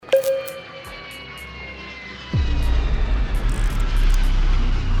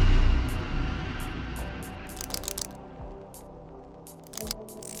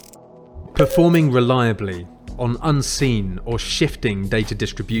Performing reliably on unseen or shifting data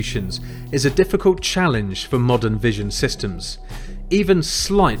distributions is a difficult challenge for modern vision systems. Even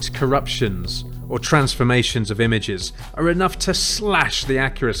slight corruptions or transformations of images are enough to slash the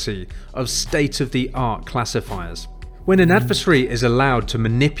accuracy of state-of-the-art classifiers. When an adversary is allowed to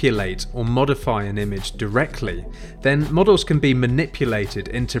manipulate or modify an image directly, then models can be manipulated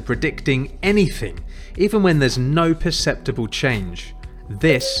into predicting anything, even when there's no perceptible change.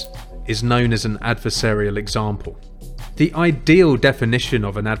 This is known as an adversarial example. The ideal definition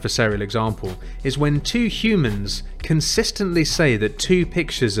of an adversarial example is when two humans consistently say that two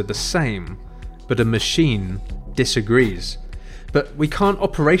pictures are the same, but a machine disagrees. But we can't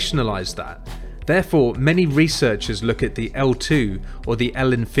operationalize that. Therefore, many researchers look at the L2 or the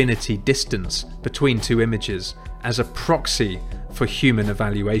L-infinity distance between two images as a proxy for human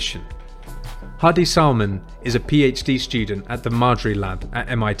evaluation. Hadi Salman is a PhD student at the Madri Lab at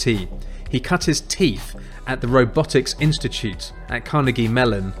MIT. He cut his teeth at the Robotics Institute at Carnegie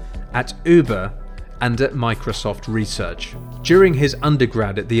Mellon, at Uber, and at Microsoft Research. During his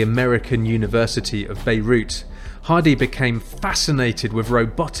undergrad at the American University of Beirut, Hadi became fascinated with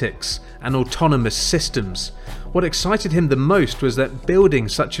robotics and autonomous systems. What excited him the most was that building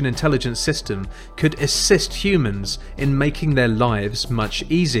such an intelligent system could assist humans in making their lives much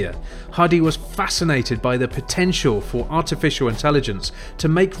easier. Hadi was fascinated by the potential for artificial intelligence to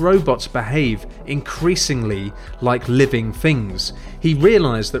make robots behave increasingly like living things. He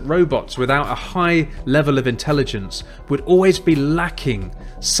realized that robots without a high level of intelligence would always be lacking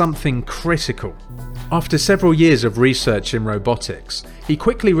something critical. After several years of research in robotics, he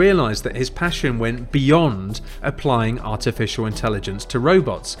quickly realized that his passion went beyond applying artificial intelligence to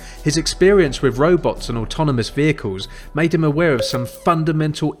robots. His experience with robots and autonomous vehicles made him aware of some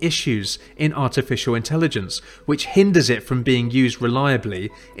fundamental issues in artificial intelligence, which hinders it from being used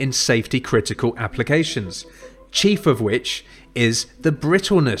reliably in safety-critical applications. Chief of which is the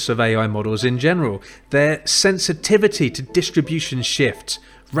brittleness of AI models in general, their sensitivity to distribution shift,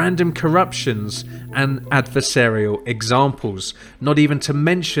 random corruptions, and adversarial examples, not even to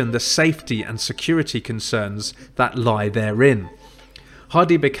mention the safety and security concerns that lie therein.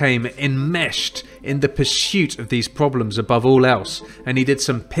 Hadi became enmeshed in the pursuit of these problems above all else, and he did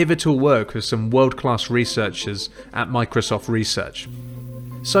some pivotal work with some world-class researchers at Microsoft Research.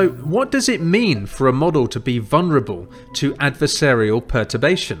 So what does it mean for a model to be vulnerable to adversarial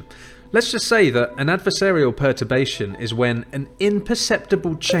perturbation? Let's just say that an adversarial perturbation is when an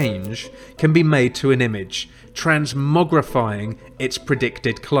imperceptible change can be made to an image, transmogrifying its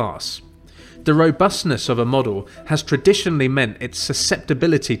predicted class. The robustness of a model has traditionally meant its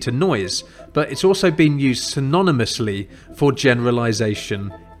susceptibility to noise, but it's also been used synonymously for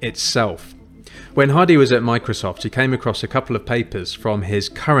generalization itself. When Hadi was at Microsoft, he came across a couple of papers from his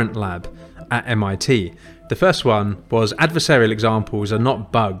current lab at MIT. The first one was adversarial examples are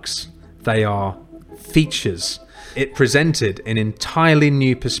not bugs, they are features. It presented an entirely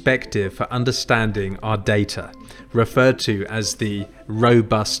new perspective for understanding our data, referred to as the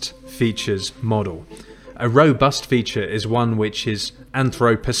robust features model. A robust feature is one which is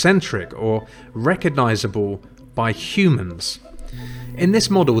anthropocentric or recognizable by humans. In this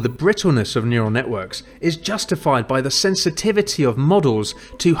model, the brittleness of neural networks is justified by the sensitivity of models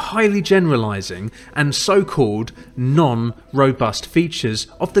to highly generalizing and so-called non-robust features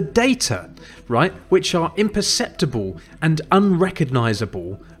of the data, right, which are imperceptible and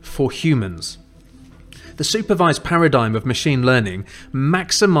unrecognizable for humans. The supervised paradigm of machine learning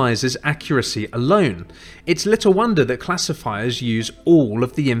maximizes accuracy alone. It's little wonder that classifiers use all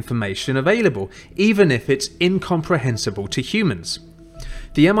of the information available, even if it's incomprehensible to humans.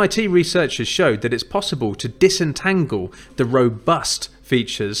 The MIT researchers showed that it's possible to disentangle the robust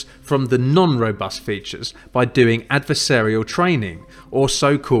features from the non-robust features by doing adversarial training, or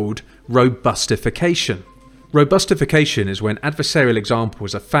so-called robustification. Robustification is when adversarial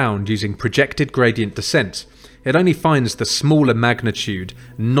examples are found using projected gradient descent. It only finds the smaller magnitude,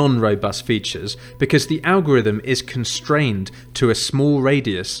 non-robust features because the algorithm is constrained to a small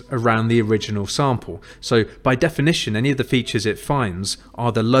radius around the original sample. So by definition, any of the features it finds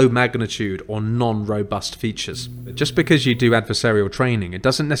are the low magnitude or non-robust features. But just because you do adversarial training, it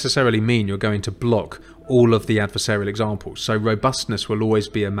doesn't necessarily mean you're going to block all of the adversarial examples. So robustness will always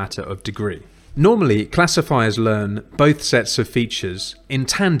be a matter of degree. Normally, classifiers learn both sets of features in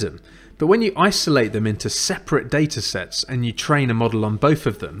tandem. But when you isolate them into separate data sets and you train a model on both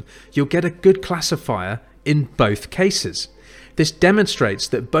of them, you'll get a good classifier in both cases. This demonstrates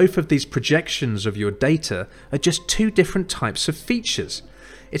that both of these projections of your data are just two different types of features.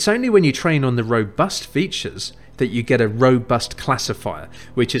 It's only when you train on the robust features that you get a robust classifier,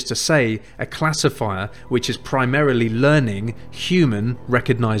 which is to say a classifier which is primarily learning human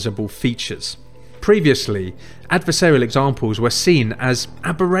recognizable features. Previously, adversarial examples were seen as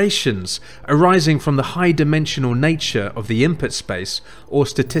aberrations arising from the high-dimensional nature of the input space or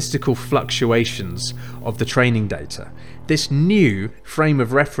statistical fluctuations of the training data. This new frame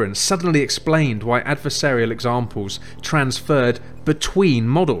of reference suddenly explained why adversarial examples transferred between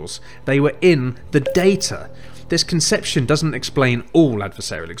models. They were in the data. This conception doesn't explain all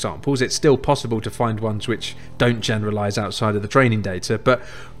adversarial examples. It's still possible to find ones which don't generalize outside of the training data, but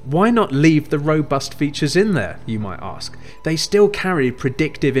why not leave the robust features in there, you might ask? They still carry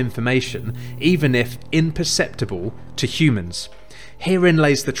predictive information, even if imperceptible to humans. Herein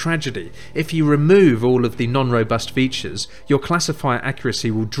lays the tragedy. If you remove all of the non-robust features, your classifier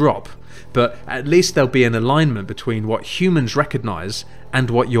accuracy will drop, but at least there'll be an alignment between what humans recognize and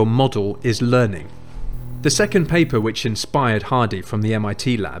what your model is learning. The second paper which inspired Hardy from the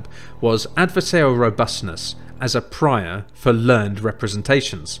MIT lab was Adversarial Robustness as a Prior for Learned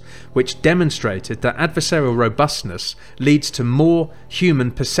Representations, which demonstrated that adversarial robustness leads to more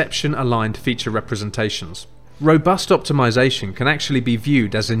human perception-aligned feature representations. Robust optimization can actually be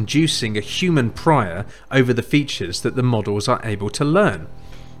viewed as inducing a human prior over the features that the models are able to learn.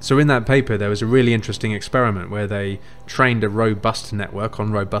 So in that paper there was a really interesting experiment where they trained a robust network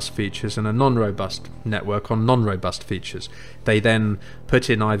on robust features and a non-robust network on non-robust features. They then put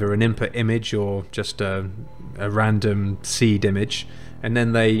in either an input image or just a random seed image, and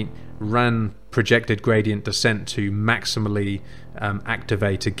then they ran projected gradient descent to maximally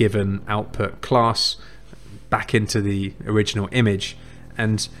activate a given output class back into the original image.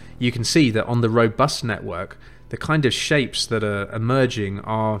 And you can see that on the robust network, the kind of shapes that are emerging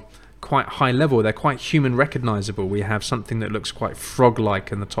are quite high level. They're quite human recognizable. We have something that looks quite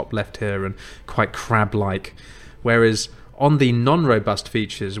frog-like in the top left here and quite crab-like. Whereas on the non-robust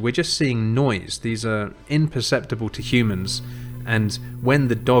features, we're just seeing noise. These are imperceptible to humans. And when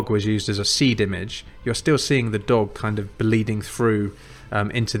the dog was used as a seed image, you're still seeing the dog kind of bleeding through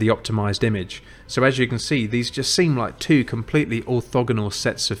into the optimized image. So as you can see, these just seem like two completely orthogonal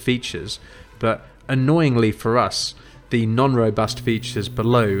sets of features, but annoyingly for us, the non-robust features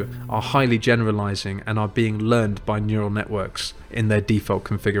below are highly generalizing and are being learned by neural networks in their default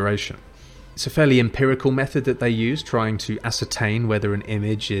configuration. It's a fairly empirical method that they use, trying to ascertain whether an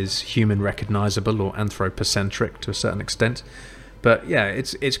image is human recognizable or anthropocentric to a certain extent. But yeah,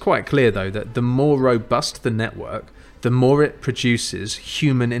 it's quite clear though that the more robust the network, the more it produces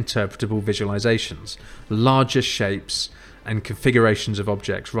human interpretable visualizations, larger shapes and configurations of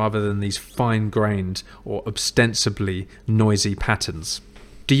objects rather than these fine-grained or ostensibly noisy patterns.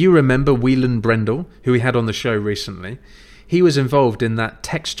 Do you remember Wieland Brendel, who we had on the show recently? He was involved in that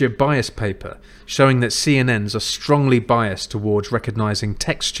texture bias paper, showing that CNNs are strongly biased towards recognizing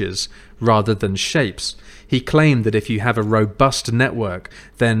textures rather than shapes. He claimed that if you have a robust network,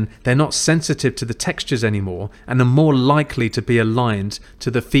 then they're not sensitive to the textures anymore and are more likely to be aligned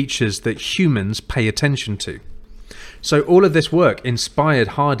to the features that humans pay attention to. So all of this work inspired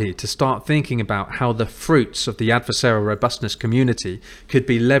Hardy to start thinking about how the fruits of the adversarial robustness community could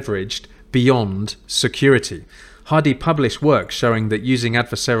be leveraged beyond security. Hardy published work showing that using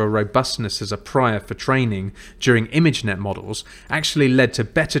adversarial robustness as a prior for training during ImageNet models actually led to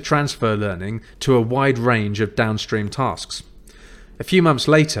better transfer learning to a wide range of downstream tasks. A few months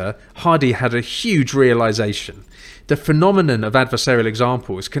later, Hardy had a huge realization. The phenomenon of adversarial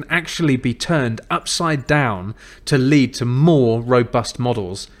examples can actually be turned upside down to lead to more robust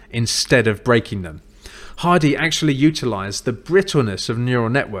models instead of breaking them. Hardy actually utilized the brittleness of neural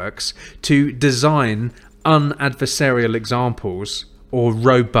networks to design unadversarial examples or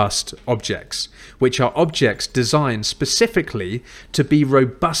robust objects, which are objects designed specifically to be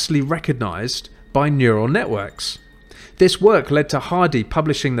robustly recognized by neural networks. This work led to Hardy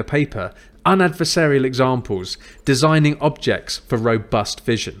publishing the paper Unadversarial Examples, Designing Objects for Robust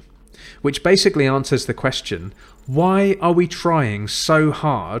Vision, which basically answers the question, why are we trying so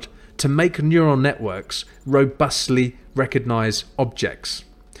hard to make neural networks robustly recognize objects?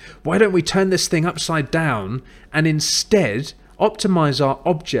 Why don't we turn this thing upside down and instead optimize our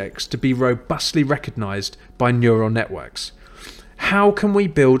objects to be robustly recognized by neural networks? How can we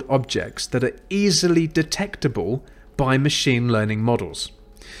build objects that are easily detectable by machine learning models?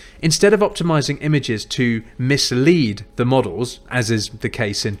 Instead of optimizing images to mislead the models, as is the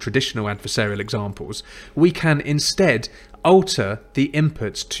case in traditional adversarial examples, we can instead alter the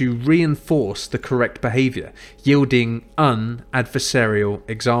inputs to reinforce the correct behavior, yielding unadversarial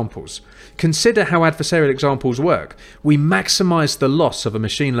examples. Consider how adversarial examples work. We maximize the loss of a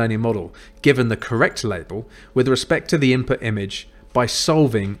machine learning model given the correct label with respect to the input image by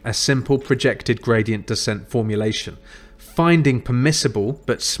solving a simple projected gradient descent formulation, finding permissible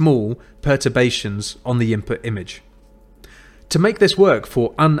but small perturbations on the input image. To make this work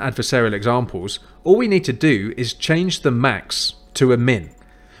for unadversarial examples, all we need to do is change the max to a min.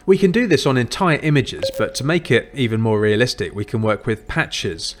 We can do this on entire images, but to make it even more realistic, we can work with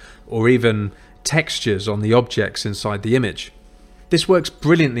patches or even textures on the objects inside the image. This works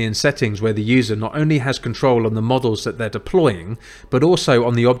brilliantly in settings where the user not only has control on the models that they're deploying, but also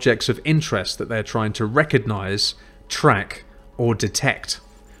on the objects of interest that they're trying to recognize, track, or detect.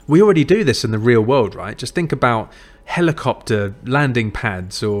 We already do this in the real world, right? Just think about helicopter landing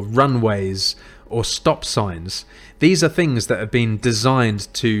pads or runways or stop signs. These are things that have been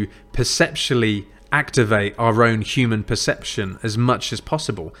designed to perceptually activate our own human perception as much as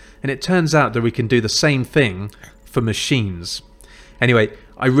possible. And it turns out that we can do the same thing for machines. Anyway,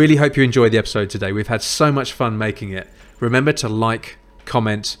 I really hope you enjoyed the episode today. We've had so much fun making it. Remember to like,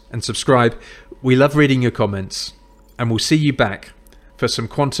 comment, and subscribe. We love reading your comments, and we'll see you back for some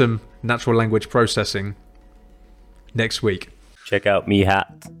quantum natural language processing next week. Check out me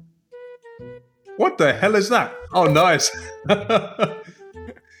hat. What the hell is that? Oh, nice.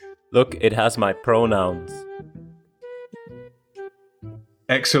 Look, it has my pronouns.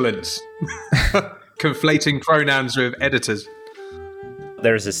 Excellent. Conflating pronouns with editors.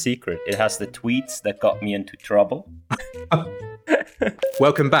 There's a secret. It has the tweets that got me into trouble.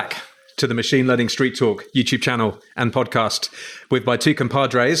 Welcome back to the Machine Learning Street Talk YouTube channel and podcast with my two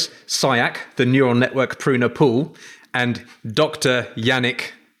compadres, SciAC, the neural network pruner Paul, and Dr.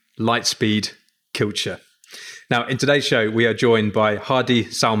 Yannick Lightspeed Kilcher. Now, in today's show, we are joined by Hadi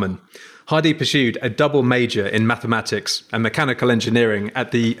Salman. Hadi pursued a double major in mathematics and mechanical engineering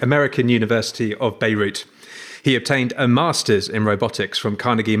at the American University of Beirut. He obtained a master's in robotics from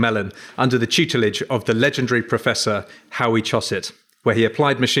Carnegie Mellon under the tutelage of the legendary professor Howie Choset, where he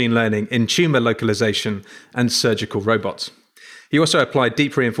applied machine learning in tumor localization and surgical robots. He also applied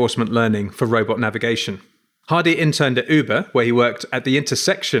deep reinforcement learning for robot navigation. Hadi interned at Uber, where he worked at the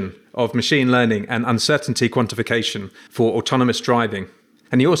intersection of machine learning and uncertainty quantification for autonomous driving.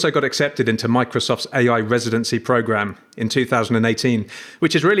 And he also got accepted into Microsoft's AI residency program in 2018,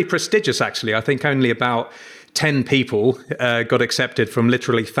 which is really prestigious, actually. I think only about 10 people got accepted from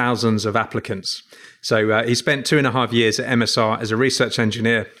literally thousands of applicants. So he spent 2.5 years at MSR as a research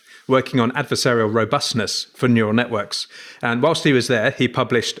engineer, working on adversarial robustness for neural networks. And whilst he was there, he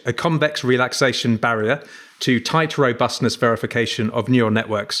published A Convex Relaxation Barrier to Tight Robustness Verification of Neural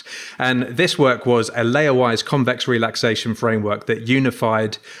Networks. And this work was a layer-wise convex relaxation framework that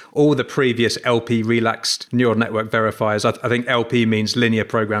unified all the previous LP relaxed neural network verifiers. I think LP means linear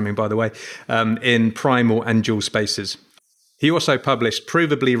programming, by the way, in primal and dual spaces. He also published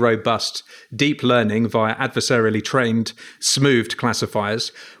provably robust deep learning via adversarially trained smoothed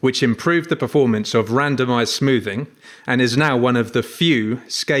classifiers, which improved the performance of randomized smoothing and is now one of the few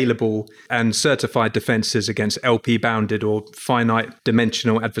scalable and certified defenses against LP-bounded or finite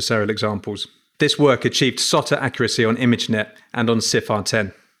dimensional adversarial examples. This work achieved SOTA accuracy on ImageNet and on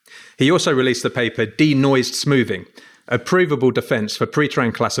CIFAR10. He also released the paper Denoised Smoothing, a provable defense for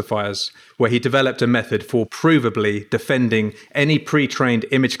pre-trained classifiers, where he developed a method for provably defending any pre-trained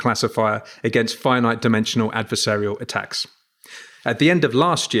image classifier against finite dimensional adversarial attacks. At the end of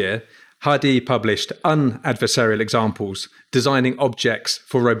last year, Hadi published Unadversarial Examples, Designing Objects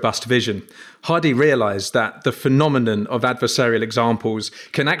for Robust Vision. Hadi realized that the phenomenon of adversarial examples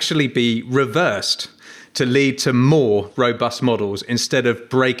can actually be reversed to lead to more robust models instead of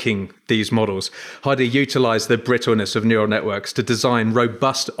breaking these models. Hadi utilized the brittleness of neural networks to design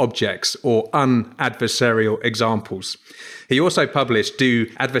robust objects or unadversarial examples. He also published Do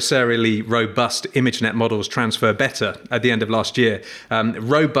Adversarially Robust ImageNet Models Transfer Better at the end of last year.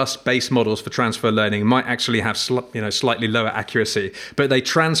 Robust base models for transfer learning might actually have slightly lower accuracy, but they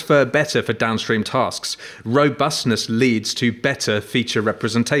transfer better for downstream tasks. Robustness leads to better feature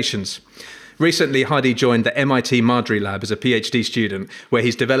representations. Recently, Hadi joined the MIT Madri Lab as a PhD student, where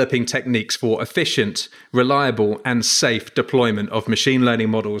he's developing techniques for efficient, reliable, and safe deployment of machine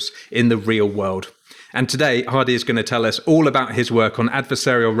learning models in the real world. And today, Hadi is going to tell us all about his work on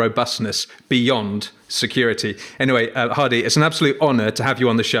adversarial robustness beyond security. Anyway, Hadi, it's an absolute honor to have you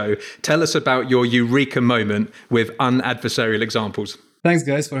on the show. Tell us about your eureka moment with unadversarial examples. Thanks,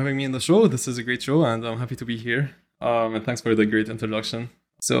 guys, for having me on the show. This is a great show, and I'm happy to be here. And thanks for the great introduction.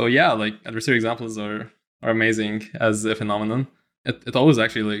 So yeah, like adversarial examples are amazing as a phenomenon. It always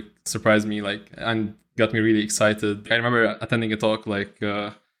actually like surprised me, like, and got me really excited. I remember attending a talk like by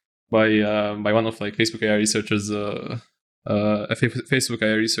one of like Facebook AI researchers, Facebook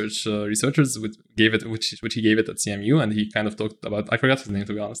AI researchers, which he gave it at CMU, and he kind of talked about, I forgot his name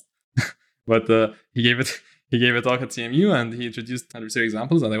to be honest, but he gave a talk at CMU and he introduced adversarial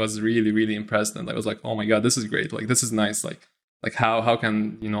examples, and I was really, really impressed, and I was like, oh my god, this is great, like this is nice, like how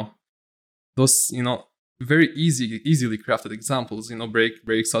can, you know, those, you know, very easily crafted examples, you know,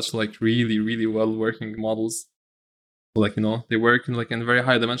 break such like really, really well working models. Like, you know, they work in like in very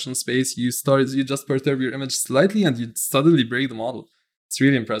high dimensional space. You just perturb your image slightly and you suddenly break the model. It's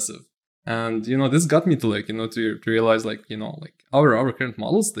really impressive. And, you know, this got me to like, you know, to realize like, you know, like our current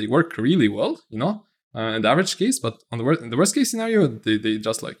models, they work really well, you know, in the average case, but in the worst case scenario, they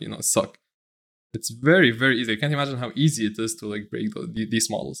just like, you know, suck. It's very, very easy. I can't imagine how easy it is to like break these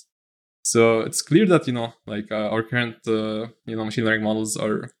models. So it's clear that, you know, like our current, you know, machine learning models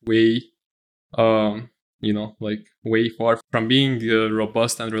are way, you know, like way far from being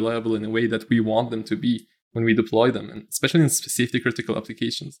robust and reliable in a way that we want them to be when we deploy them, and especially in safety critical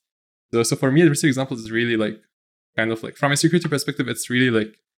applications. So for me, adversarial examples is really like kind of like, from a security perspective, it's really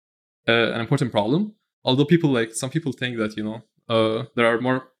like an important problem. Although some people think that, you know, there are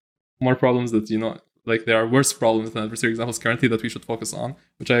more problems that, you know, like there are worse problems than adversarial examples currently that we should focus on,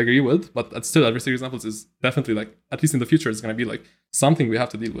 which I agree with, but still adversarial examples is definitely like, at least in the future, it's going to be like something we have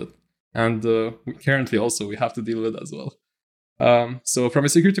to deal with. And currently also we have to deal with as well. So from a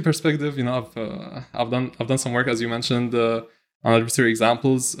security perspective, you know, I've done some work, as you mentioned, on adversarial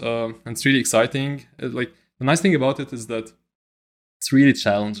examples, and it's really exciting. Like the nice thing about it is that it's really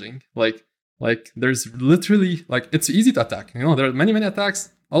challenging. Like there's literally, like, it's easy to attack. You know, there are many attacks,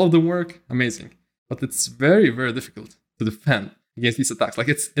 all of them work, amazing. But it's very, very difficult to defend against these attacks. Like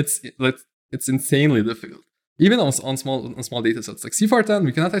it's insanely difficult. Even on small data sets, like CIFAR10,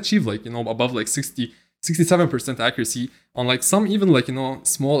 we cannot achieve like, you know, above like 67% accuracy on like some even like, you know,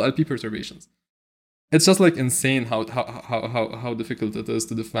 small LP perturbations. It's just like insane how difficult it is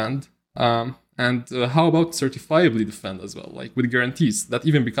to defend. And how about certifiably defend as well, like with guarantees? That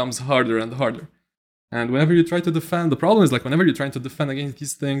even becomes harder and harder. And whenever you try to defend, the problem is like whenever you're trying to defend against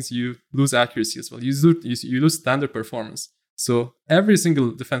these things, you lose accuracy as well. You lose standard performance. So every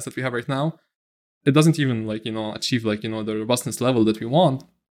single defense that we have right now, it doesn't even like, you know, achieve like, you know, the robustness level that we want.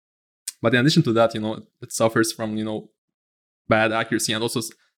 But in addition to that, you know, it suffers from, you know, bad accuracy. And also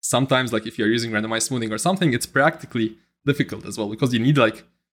sometimes like if you're using randomized smoothing or something, it's practically difficult as well, because you need like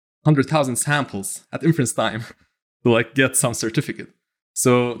 100,000 samples at inference time to like get some certificate.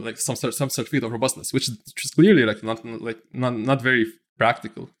 So like some certificate of robustness, which is clearly like not very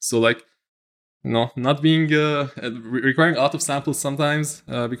practical. So like, you know, not being requiring a lot of samples sometimes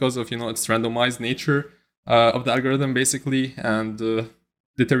because of, you know, its randomized nature of the algorithm basically, and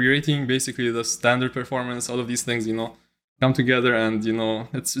deteriorating basically the standard performance. All of these things, you know, come together, and you know,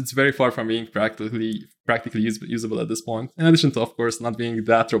 it's very far from being practically usable at this point. In addition to, of course, not being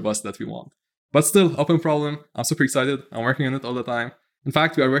that robust that we want. But still, open problem. I'm super excited. I'm working on it all the time. In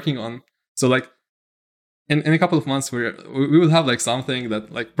fact, we are working on, so like in a couple of months we will have like something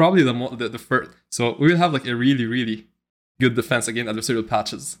that like probably the first. So we will have like a really, really good defense against adversarial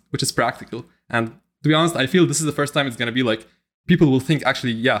patches, which is practical. And to be honest, I feel this is the first time it's gonna be like people will think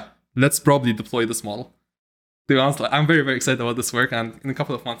actually, yeah, let's probably deploy this model. To be honest, like, I'm very, very excited about this work, and in a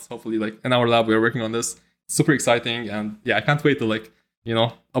couple of months, hopefully, like in our lab, we're working on this. It's super exciting, and yeah, I can't wait to like, you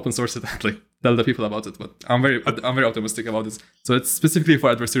know, open source it and like tell the people about it. But I'm very optimistic about this. So it's specifically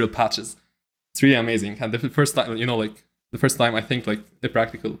for adversarial patches. It's really amazing, and the first time, you know, like the first time I think like the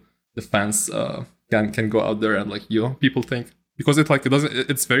practical defense can go out there and like, you know, people think, because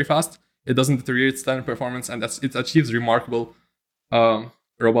it's very fast. It doesn't deteriorate standard performance, and it achieves remarkable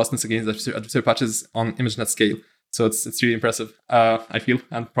robustness against adversarial patches on ImageNet scale. So it's really impressive, I feel,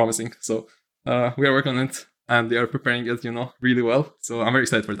 and promising. So we are working on it, and they are preparing it, you know, really well. So I'm very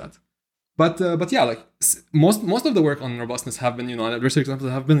excited for that. But yeah, like most of the work on robustness have been, you know, adversarial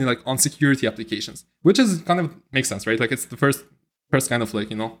examples have been like on security applications, which is kind of makes sense, right? Like it's the first kind of like,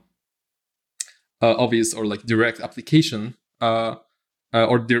 you know, obvious or like direct application, or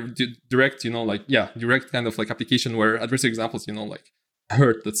direct, you know, like, yeah, direct kind of like application where adversarial examples, you know, like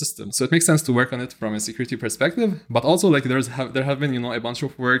hurt the system. So it makes sense to work on it from a security perspective. But also like there have been, you know, a bunch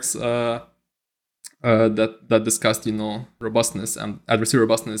of works that discussed, you know, robustness and adversarial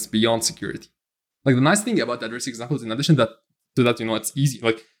robustness beyond security. Like the nice thing about adversarial examples, in addition to that, you know, it's easy.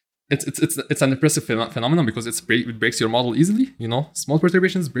 Like it's an impressive phenomenon because it breaks your model easily. You know, small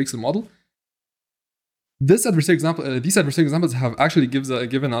perturbations breaks the model. These adversarial examples have actually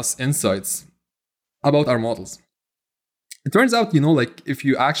given us insights about our models. It turns out, like if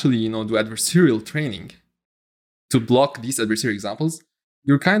you actually, do adversarial training to block these adversarial examples,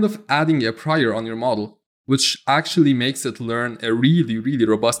 you're kind of adding a prior on your model, which actually makes it learn a really, really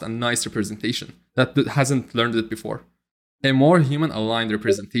robust and nice representation that hasn't learned it before. A more human-aligned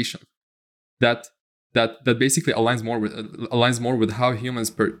representation that basically aligns more with how humans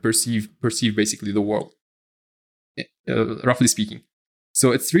perceive basically the world, roughly speaking.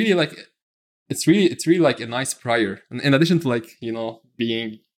 So it's really like a nice prior, and in addition to like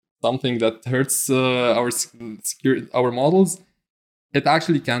being something that hurts our models, it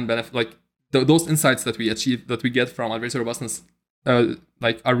actually can benefit like those insights that we achieve, that we get from adversarial robustness,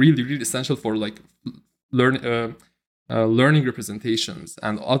 like are really, really essential for like learning representations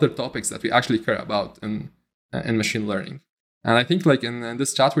and other topics that we actually care about in machine learning. And I think like in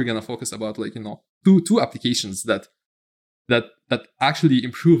this chat we're gonna focus about like two applications that actually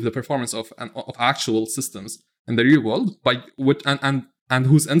improve the performance of actual systems in the real world and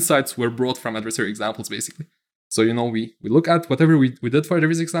whose insights were brought from adversarial examples basically. So we look at whatever we did for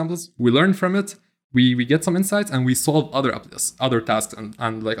adversarial examples, we learn from it, we get some insights, and we solve other tasks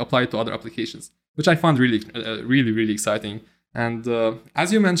and like apply it to other applications, which I found really, really, really exciting. And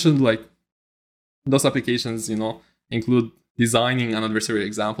as you mentioned, like those applications, include designing an adversarial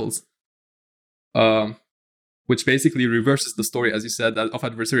examples, which basically reverses the story, as you said, of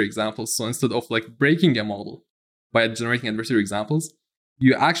adversarial examples. So instead of like breaking a model by generating adversarial examples,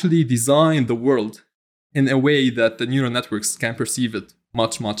 you actually design the world in a way that the neural networks can perceive it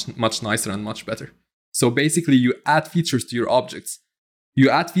much, much, much nicer and much better. So basically, you add features to your objects. You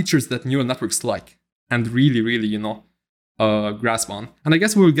add features that neural networks like and really, really, grasp on. And I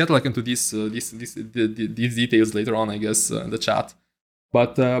guess we'll get like into these details later on, I guess, in the chat.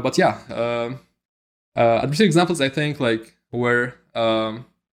 But yeah, adversarial examples, I think, like were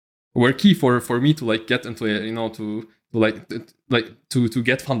key for me to like get into to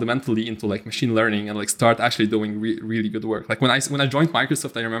get fundamentally into like machine learning and like start actually doing really good work. Like when I joined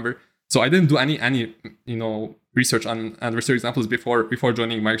Microsoft, I remember. So I didn't do any research on adversarial examples before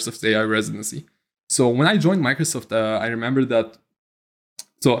joining Microsoft's AI residency. So when I joined Microsoft, I remember that.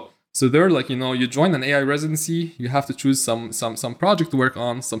 So there, like you join an AI residency, you have to choose some project to work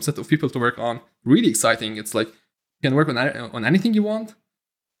on, some set of people to work on. Really exciting. It's like you can work on anything you want.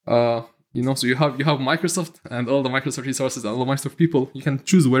 So you have Microsoft and all the Microsoft resources and all the Microsoft people. You can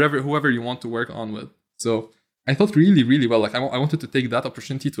choose whoever you want to work on with. So I thought really, really well. Like I wanted to take that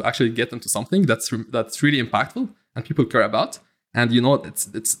opportunity to actually get into something that's really impactful and people care about. And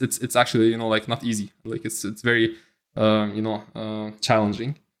it's actually like not easy. Like it's very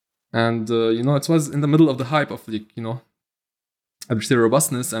challenging. And it was in the middle of the hype of like adversarial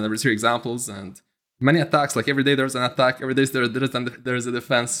robustness and adversarial examples and many attacks. Like every day there's an attack, every day there's a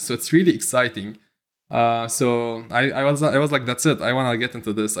defense. So it's really exciting. So I was like, that's it. I want to get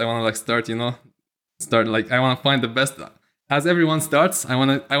into this. I want to like start like I want to find the best. As everyone starts, I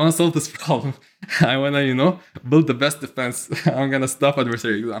want to solve this problem. I want to build the best defense. I'm gonna stop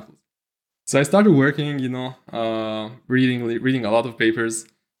adversarial examples. So I started working, reading a lot of papers,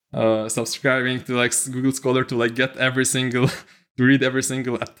 subscribing to like Google Scholar to like get to read every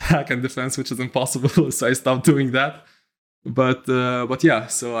single attack and defense, which is impossible. So I stopped doing that. But yeah,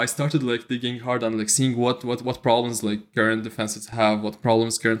 so I started like digging hard on like seeing what problems like current defenses have, what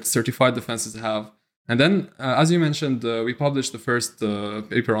problems current certified defenses have. And then, as you mentioned, we published the first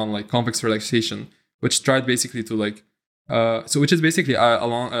paper on like convex relaxation, which tried basically to like, which is basically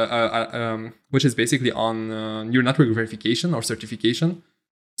on neural network verification or certification.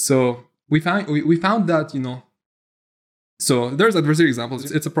 So we found that so there's adversarial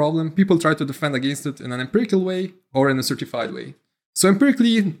examples. It's a problem. People try to defend against it in an empirical way or in a certified way. So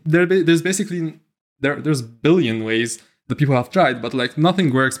empirically, there's basically there's billion ways that people have tried, but like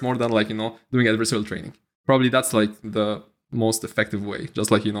nothing works more than like doing adversarial training. Probably that's like the most effective way.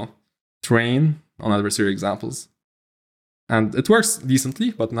 Just like train on adversarial examples, and it works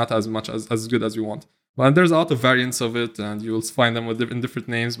decently, but not as much as good as you want. But there's a lot of variants of it, and you will find them in different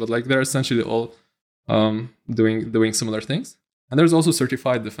names. But like they're essentially all doing similar things. And there's also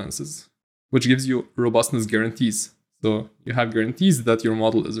certified defenses, which gives you robustness guarantees. So you have guarantees that your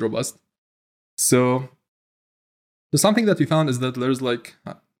model is robust. So something that we found is that there's like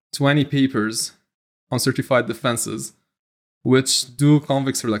 20 papers on certified defenses which do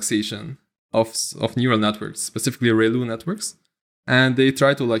convex relaxation of neural networks, specifically ReLU networks, and they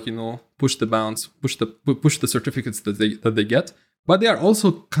try to like push the bounds, push the certificates that they get. But they are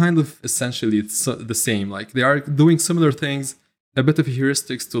also kind of essentially the same. Like they are doing similar things, a bit of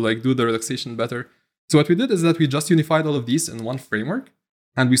heuristics to like do the relaxation better. So what we did is that we just unified all of these in one framework.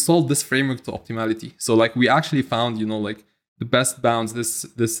 and we solved this framework to optimality. So like we actually found, like the best bounds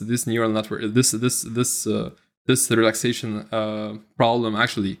this neural network, this relaxation problem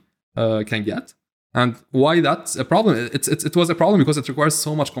actually can get. And why that's a problem? It was a problem because it requires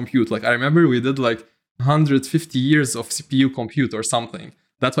so much compute. Like I remember we did like 150 years of CPU compute or something.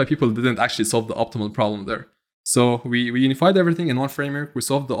 That's why people didn't actually solve the optimal problem there. So we unified everything in one framework. We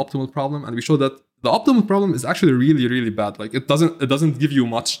solved the optimal problem, and we showed that the optimal problem is actually really, really bad. Like it doesn't give you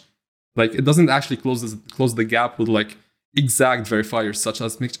much. Like it doesn't actually close the gap with like exact verifiers such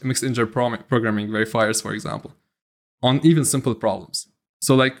as mixed integer programming verifiers, for example, on even simple problems.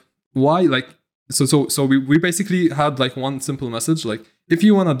 So like why like so we basically had like one simple message, like if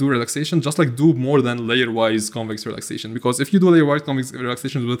you want to do relaxation, just like do more than layer-wise convex relaxation, because if you do layer-wise convex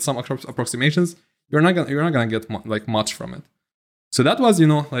relaxation with some approximations, you're not gonna get like much from it. So that was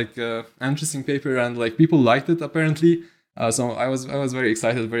like an interesting paper, and like people liked it apparently. So I was very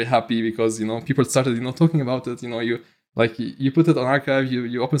excited, very happy, because people started talking about it. You put it on arXiv,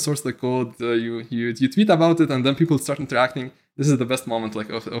 you open source the code, you tweet about it, and then people start interacting. This is the best moment like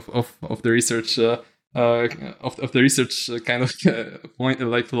of the research of the research kind of point,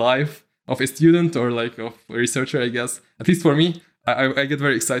 like life of a student or like of a researcher, I guess. At least for me, I get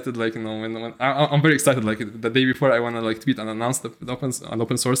very excited, like when I'm very excited, like the day before I want to like tweet and announce the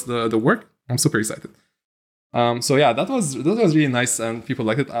open source the work. I'm super excited. So yeah, that was really nice, and people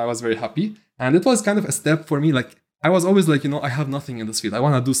liked it. I was very happy, and it was kind of a step for me. Like I was always like, I have nothing in this field. I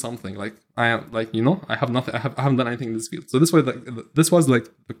want to do something. Like I am like, I have nothing. I haven't done anything in this field. So this was like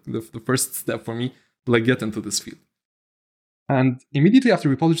the first step for me to like get into this field. And immediately after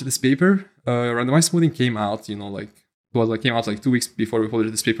we published this paper, randomized smoothing came out. Came out like 2 weeks before we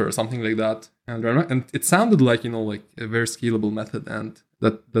published this paper or something like that. And it sounded like like a very scalable method, and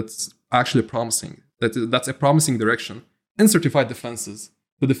that's actually promising. That's a promising direction in certified defenses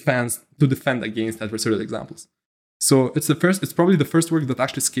to defend against adversarial examples. So it's probably the first work that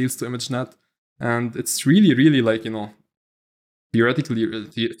actually scales to ImageNet, and it's really, really like theoretically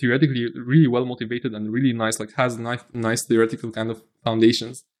really well motivated and really nice, like has nice theoretical kind of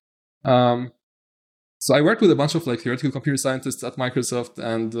foundations. So I worked with a bunch of like theoretical computer scientists at Microsoft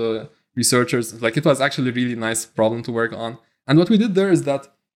and researchers. Like it was actually a really nice problem to work on. And what we did there is that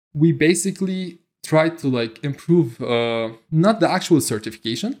we basically tried to like improve not the actual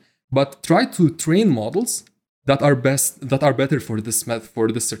certification, but try to train models that are better for this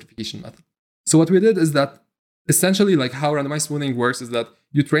certification method. So what we did is that essentially like how randomized smoothing works is that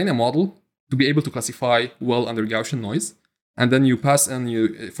you train a model to be able to classify well under Gaussian noise, and then you pass in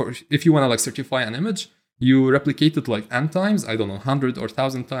if you want to like certify an image, you replicate it like n times, I don't know, 100 or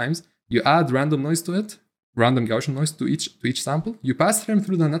 1,000 times. You add random noise to it, random Gaussian noise to each sample. You pass them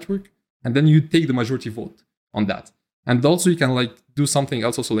through the network, and then you take the majority vote on that. And also you can like do something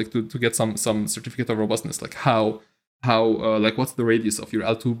else also, like to get some certificate of robustness, like how like what's the radius of your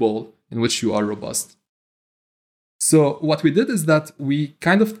L2 ball in which you are robust. So what we did is that we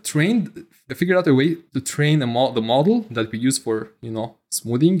kind of figured out a way to train the model that we use for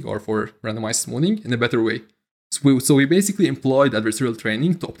smoothing or for randomized smoothing in a better way. So we basically employed adversarial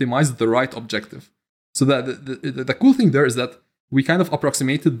training to optimize the right objective. So that the cool thing there is that we kind of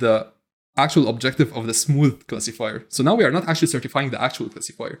approximated the actual objective of the smooth classifier. So now we are not actually certifying the actual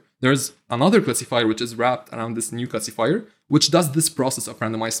classifier. There's another classifier which is wrapped around this new classifier, which does this process of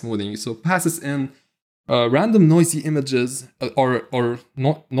randomized smoothing. So passes in random noisy images or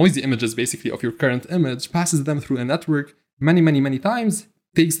noisy images basically of your current image, passes them through a network many times,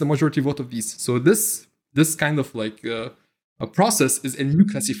 takes the majority vote of these. So this kind of like a process is a new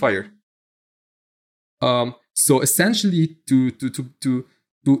classifier. So essentially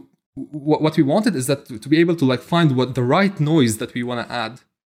what we wanted is that to be able to like find what the right noise that we want to add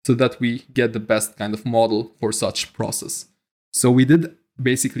so that we get the best kind of model for such process. So we did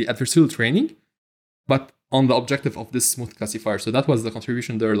basically adversarial training, but on the objective of this smooth classifier. So that was the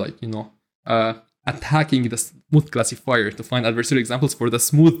contribution there, like, attacking the smooth classifier to find adversarial examples for the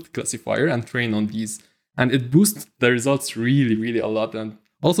smooth classifier and train on these. And it boosts the results really, really a lot. And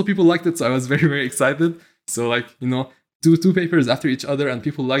also people liked it, so I was very, very excited. So like, two papers after each other and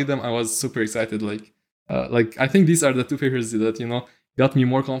people liked them. I was super excited. Like I think these are the two papers that, got me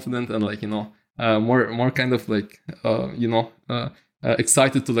more confident and like, more kind of like,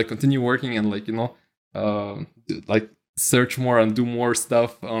 excited to like continue working and like, like search more and do more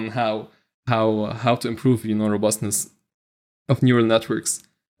stuff on how to improve, robustness of neural networks.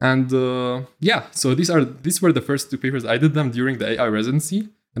 And so these were the first two papers. I did them during the AI residency,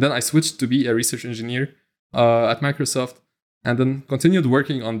 and then I switched to be a research engineer at Microsoft, and then continued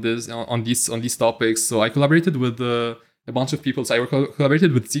working on these topics. So I collaborated with a bunch of people. So I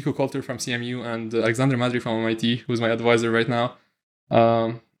collaborated with Zico Coulter from CMU and Alexander Madry from MIT, who's my advisor right now.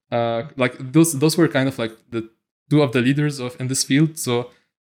 Like those were kind of like the two of the leaders in this field. So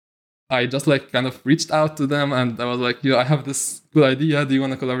I just like kind of reached out to them and I was like, I have this cool idea. Do you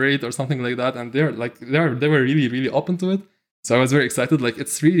want to collaborate or something like that? And they were really, really open to it. So I was very excited. Like,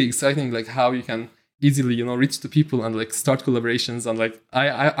 it's really exciting, like how you can easily, reach to people and like start collaborations. And like,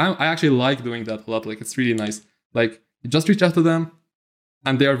 I actually like doing that a lot. Like, it's really nice. Like, you just reach out to them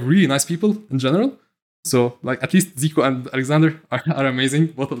and they are really nice people in general. So like, at least Zico and Alexander are amazing.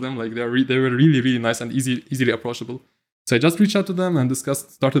 Both of them, like they were really, really nice and easily approachable. So I just reached out to them and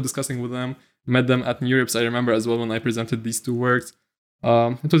started discussing with them, met them at NeurIPS. I remember as well when I presented these two works.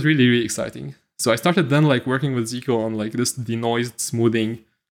 It was really, really exciting. So I started then like working with Zico on like this denoised smoothing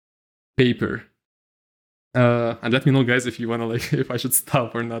paper. And let me know, guys, if you want to like, if I should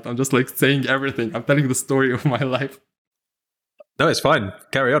stop or not. I'm just like saying everything. I'm telling the story of my life. No, it's fine.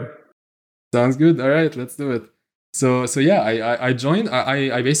 Carry on. Sounds good. All right, let's do it. So yeah, I joined.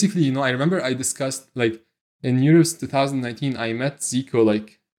 I basically, I remember I discussed like in NeurIPS 2019, I met Zico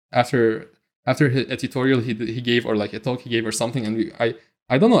like after a tutorial he gave or like a talk he gave or something, and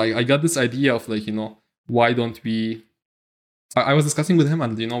I don't know. I got this idea of like, why don't we? I was discussing with him,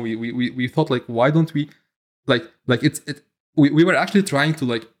 and we thought like, why don't we we were actually trying to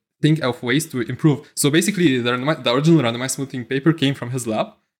like think of ways to improve. So basically, the original randomized smoothing paper came from his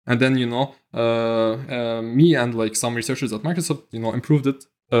lab, and then me and like some researchers at Microsoft improved it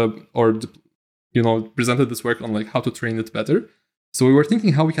or presented this work on like how to train it better. So we were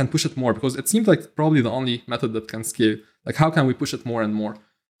thinking how we can push it more, because it seemed like probably the only method that can scale. Like, how can we push it more and more?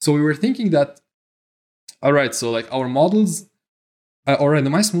 So we were thinking that, all right, so like our models or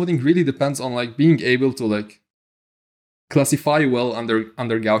randomized smoothing really depends on like being able to like classify well under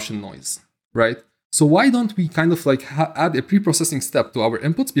Gaussian noise, right? So why don't we kind of like add a pre-processing step to our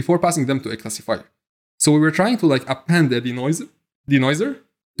inputs before passing them to a classifier? So we were trying to like append a denoiser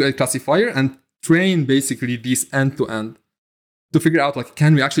to a classifier and train basically these end to end to figure out like,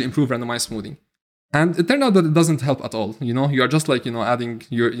 can we actually improve randomized smoothing? And it turned out that it doesn't help at all. You are just like adding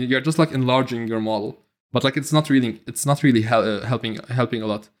you're just like enlarging your model, but like it's not really helping a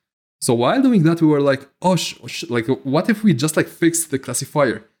lot. So while doing that, we were like, like what if we just like fix the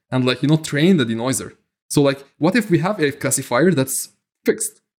classifier and like train the denoiser? So like, what if we have a classifier that's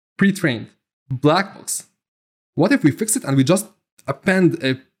fixed, pre-trained, black box? What if we fix it and we just append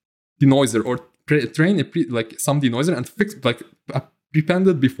a denoiser or train some denoiser and fix like prepend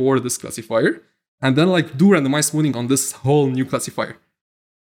it before this classifier, and then like do randomized smoothing on this whole new classifier?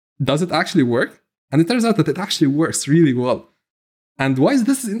 Does it actually work? And it turns out that it actually works really well. And why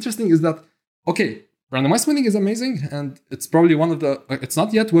this is interesting is that, okay, randomized smoothing is amazing, and it's probably one of the, it's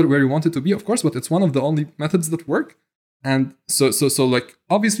not yet where we want it to be, of course, but it's one of the only methods that work. And so like,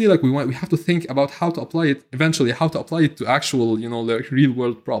 obviously, like we have to think about how to apply it eventually, how to apply it to actual, like real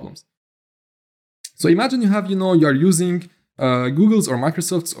world problems. So imagine you have, you're using Google's or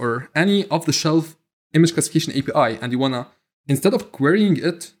Microsoft's or any off-the-shelf image classification API, and you wanna, instead of querying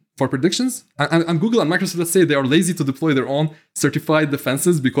it for predictions, and Google and Microsoft, let's say they are lazy to deploy their own certified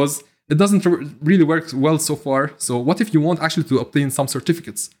defenses because it doesn't really work well so far. So what if you want actually to obtain some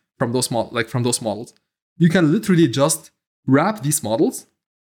certificates from those models? You can literally just wrap these models,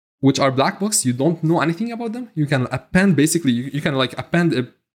 which are black box. You don't know anything about them. You can append, basically, you can like append a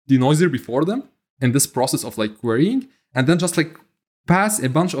denoiser before them in this process of like querying, and then just like pass a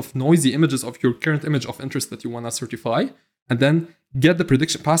bunch of noisy images of your current image of interest that you want to certify, and then get the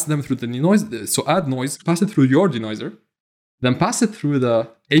prediction, pass them through the noise. So add noise, pass it through your denoiser, then pass it through the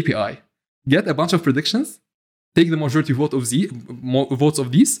API, get a bunch of predictions, take the majority votes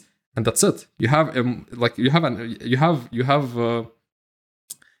of these, and that's it. You have you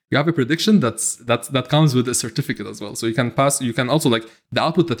have a prediction that comes with a certificate as well. So you can also like the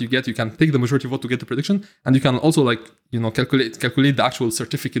output that you get, you can take the majority vote to get the prediction, and you can also like calculate the actual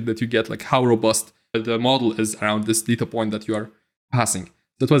certificate that you get, like how robust the model is around this data point that you are passing.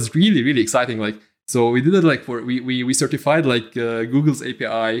 That was really, really exciting. Like, so we did it like we certified like Google's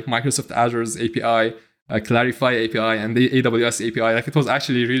API, Microsoft Azure's API, Clarify API, and the AWS API. Like, it was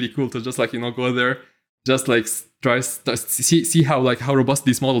actually really cool to just like go there, just like try see how robust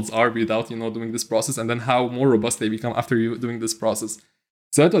these models are without doing this process, and then how more robust they become after you doing this process.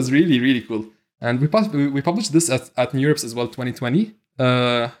 So that was really, really cool. And we published this at NeurIPS as well, 2020,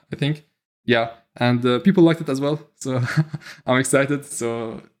 I think. Yeah, and people liked it as well. So I'm excited.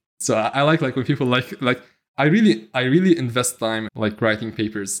 So I like when people like I really invest time like writing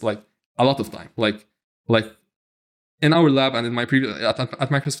papers, like a lot of time, like in our lab and in my previous at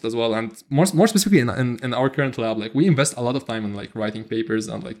Microsoft as well, and more specifically in our current lab, like we invest a lot of time in like writing papers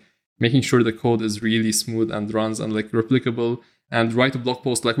and like making sure the code is really smooth and runs and like replicable, and write a blog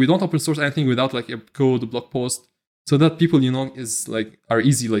post. Like we don't open source anything without like a code blog post, so that people, you know, is like are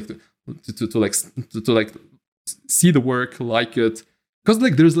easy like to like see the work, like it, because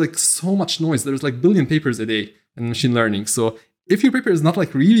like there's like so much noise. There's like billion papers a day in machine learning. So if your paper is not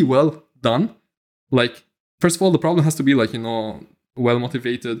like really well done, like first of all, the problem has to be like, you know, well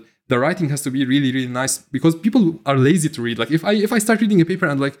motivated. The writing has to be really, really nice, because people are lazy to read. Like if I start reading a paper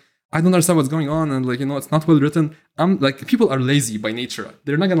and like I don't understand what's going on and like, you know, it's not well written, I'm like, people are lazy by nature.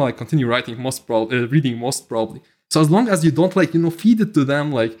 They're not gonna like continue writing reading most probably. So as long as you don't like, you know, feed it to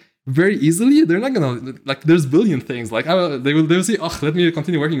them like very easily, they're not gonna like. There's billion things like they will say, oh, let me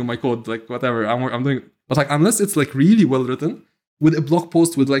continue working on my code, like whatever I'm doing. But like unless it's like really well written with a blog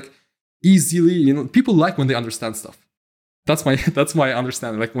post with like easily, you know, people like when they understand stuff. That's my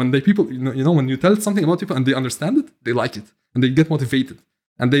understanding. Like when people, you know, when you tell something about people and they understand it, they like it and they get motivated,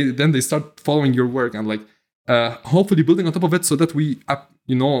 and they start following your work and like hopefully building on top of it, so that we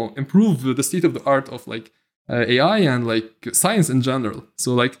you know, improve the state of the art of like AI and like science in general.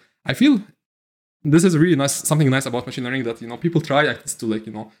 So like I feel this is really nice, something nice about machine learning, that, you know, people try at least to like,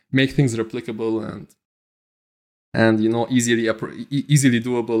 you know, make things replicable and you know, easily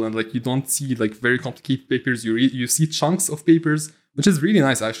doable, and like you don't see like very complicated papers. You see chunks of papers, which is really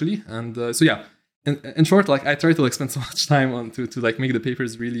nice actually. And so yeah, in short, like I try to like spend so much time on to like make the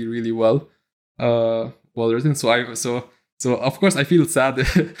papers really, really well written. So of course I feel sad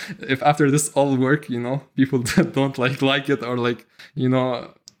if after this all work, you know, people don't like it, or like, you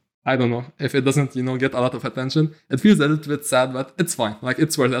know, I don't know, if it doesn't, you know, get a lot of attention. It feels a little bit sad, but it's fine. Like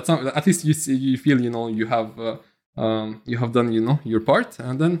it's worth it. At least you feel, you know, you have done, you know, your part,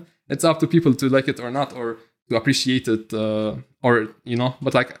 and then it's up to people to like it or not, or to appreciate it, or, you know.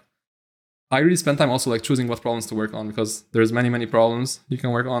 But like I really spend time also like choosing what problems to work on, because there's many problems you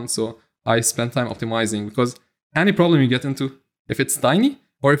can work on. So I spend time optimizing, because any problem you get into, if it's tiny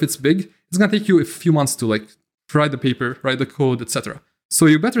or if it's big, it's gonna take you a few months to like write the paper, write the code, etc. So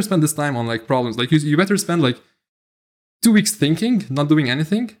you better spend this time on like problems. Like you better spend like 2 weeks thinking, not doing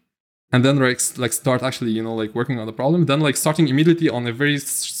anything, and then like start actually, you know, like working on the problem. Then like starting immediately on a very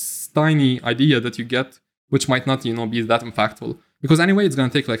tiny idea that you get, which might not, you know, be that impactful. Because anyway, it's gonna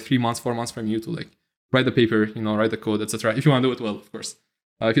take like 3 months, 4 months from you to like write the paper, you know, write the code, etc. If you want to do it well, of course.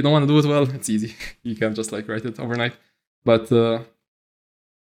 If you don't want to do it well, it's easy. You can just like write it overnight. But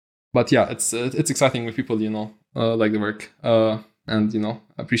yeah, it's exciting when people, you know, like the work and, you know,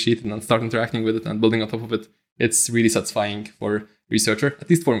 appreciate it and start interacting with it and building on top of it. It's really satisfying for researcher, at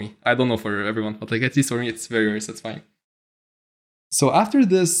least for me. I don't know for everyone, but like at least for me, it's very, very satisfying. So after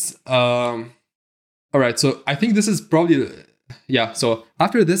this, all right. So I think this is probably yeah. So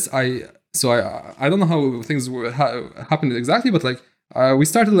after this, I don't know how things happened exactly, but like. I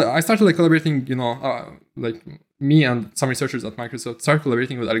started like collaborating, you know, like me and some researchers at Microsoft started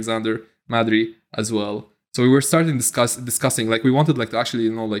collaborating with Alexander Madry as well. So we were starting discussing, like we wanted like to actually,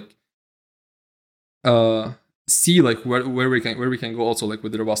 you know, like see like where we can go also like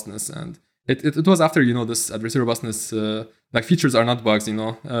with the robustness. And it was after, you know, this adversarial robustness, like features are not bugs, you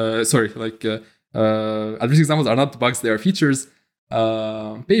know, adversarial examples are not bugs, they are features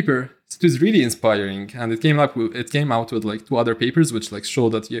paper. It was really inspiring, and it came out with like 2 other papers which like show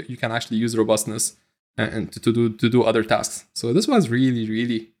that you can actually use robustness and to do other tasks. So this was really,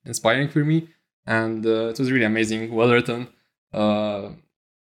 really inspiring for me, and it was really amazing, well written,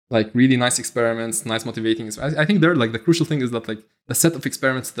 like really nice experiments, nice motivating. I think there like the crucial thing is that like the set of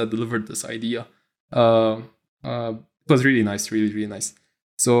experiments that delivered this idea was really nice, really, really nice.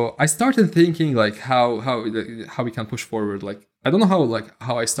 So I started thinking like how we can push forward. Like I don't know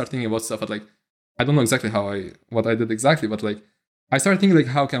how I start thinking about stuff, but like I don't know exactly what I did exactly, but like I started thinking like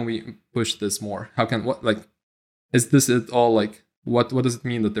how can we push this more? Is this it all? Like what does it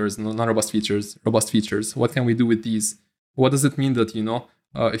mean that there is non-robust features, robust features? What can we do with these? What does it mean that, you know,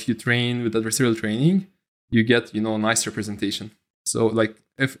 if you train with adversarial training, you get, you know, nice representation? So like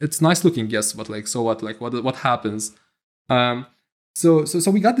if it's nice looking, yes, but like so what? Like what happens? So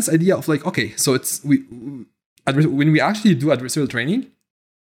we got this idea of like, okay, so when we actually do adversarial training,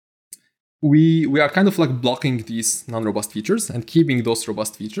 we are kind of like blocking these non-robust features and keeping those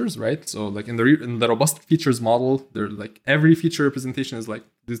robust features, right? So like in the robust features model, they're like every feature representation is like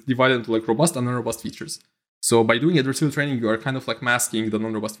divided into like robust and non-robust features. So by doing adversarial training, you are kind of like masking the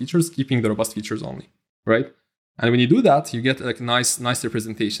non-robust features, keeping the robust features only, right? And when you do that, you get like nice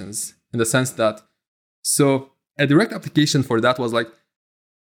representations in the sense that, so a direct application for that was like,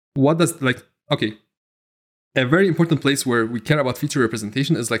 what does like, okay, a very important place where we care about feature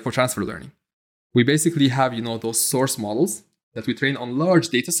representation is like for transfer learning. We basically have, those source models that we train on large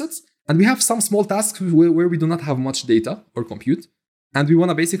data sets, and we have some small tasks where we do not have much data or compute. And we want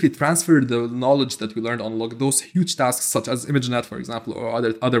to basically transfer the knowledge that we learned on those huge tasks, such as ImageNet, for example, or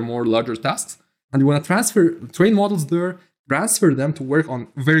other more larger tasks. And we want to train models there, transfer them to work on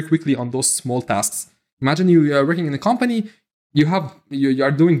very quickly on those small tasks. Imagine you are working in a company, you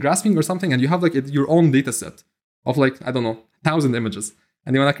are doing grasping or something, and you have like your own data set of 1,000 images,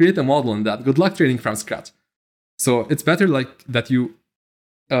 and you want to create a model on that. Good luck training from scratch. So it's better like that you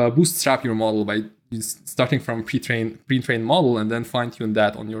bootstrap your model by starting from pre-trained model and then fine-tune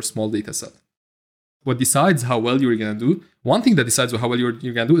that on your small data set. What decides how well you're going to do, one thing that decides how well you're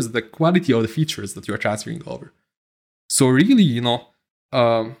going to do is the quality of the features that you're transferring over. So really,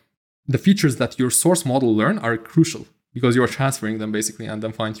 the features that your source model learn are crucial because you're transferring them basically and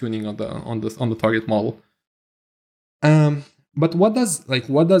then fine-tuning on the target model. But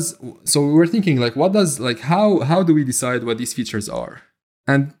so we were thinking how do we decide what these features are?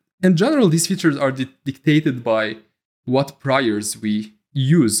 And in general, these features are dictated by what priors we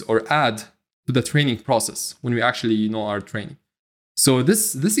use or add to the training process when we actually are training. So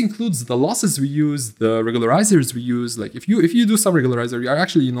this includes the losses we use, the regularizers we use. Like if you do some regularizer, you are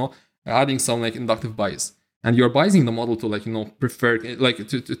actually adding some inductive bias, and you're biasing the model to prefer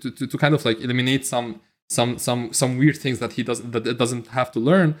to kind of eliminate some weird things that it doesn't have to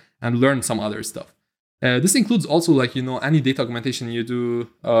learn and learn some other stuff. This includes also any data augmentation you do,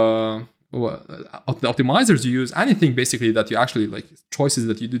 the optimizers you use, anything basically that you actually choices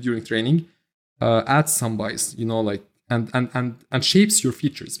that you do during training, adds some bias, and shapes your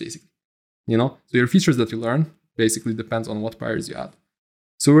features basically, So your features that you learn basically depends on what priors you add.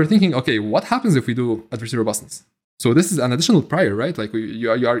 So we're thinking, okay, what happens if we do adversarial robustness? So this is an additional prior, right?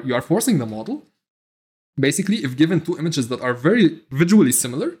 You are forcing the model. Basically, if given two images that are very visually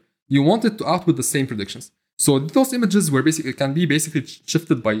similar, you want it to output the same predictions. So those images can be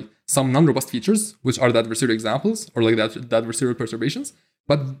shifted by some non-robust features, which are the adversarial examples or the adversarial perturbations.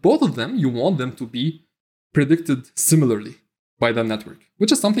 But both of them, you want them to be predicted similarly by the network,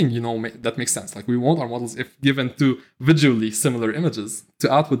 which is something that makes sense. We want our models, if given two visually similar images, to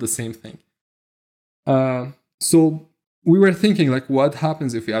output the same thing. So we were thinking what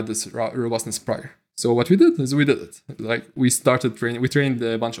happens if we add this robustness prior? So what we did is we did it. We started training. We trained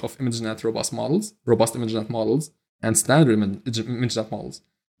a bunch of ImageNet robust ImageNet models, and standard ImageNet models.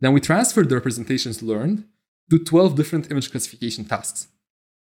 Then we transferred the representations learned to 12 different image classification tasks.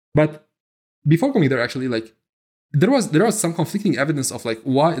 But before going there, actually, there was some conflicting evidence of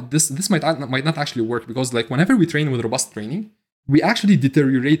why this might not actually work, because whenever we train with robust training, we actually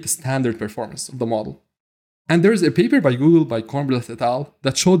deteriorate the standard performance of the model. And there's a paper by Google by Kornbluth et al.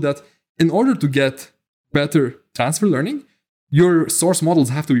 That showed that in order to get better transfer learning, your source models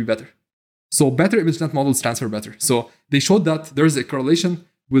have to be better. So better ImageNet models transfer better. So they showed that there's a correlation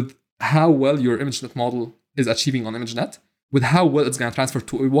with how well your ImageNet model is achieving on ImageNet, with how well it's going to transfer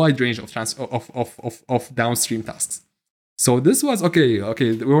to a wide range of downstream tasks. So this was okay.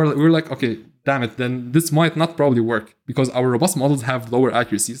 We were like, okay, damn it, then this might not probably work because our robust models have lower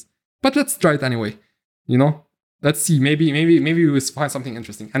accuracies. But let's try it anyway. Let's see, maybe we will find something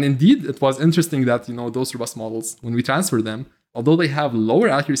interesting. And indeed, it was interesting that, those robust models, when we transfer them, although they have lower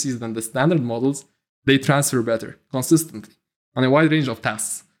accuracies than the standard models, they transfer better, consistently, on a wide range of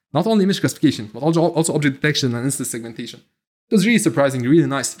tasks. Not only image classification, but also object detection and instance segmentation. It was really surprising, really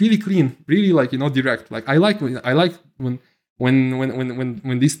nice, really clean, really direct. I like when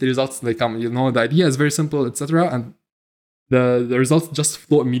these results they come. The idea is very simple, etc. And the results just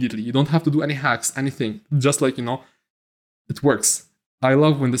flow immediately. You don't have to do any hacks, anything. Just it works. I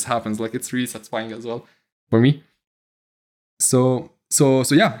love when this happens. It's really satisfying as well for me. So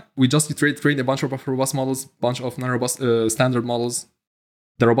yeah, we just trained a bunch of robust models, bunch of non-robust standard models.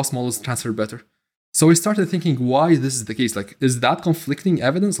 The robust models transfer better. So we started thinking why this is the case. Is that conflicting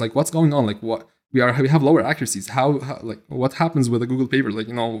evidence? What's going on? What we have lower accuracies. How what happens with the Google paper?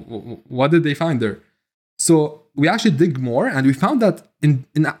 What did they find there? So we actually dig more, and we found that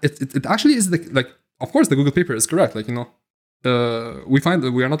it actually is of course the Google paper is correct. We find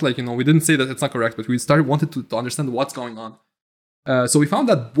that we are not we didn't say that it's not correct, but we wanted to understand what's going on. So we found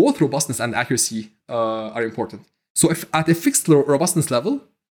that both robustness and accuracy are important. So if at a fixed robustness level,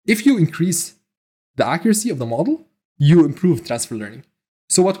 if you increase the accuracy of the model, you improve transfer learning.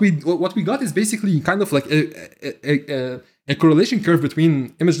 So what we got is basically kind of a correlation curve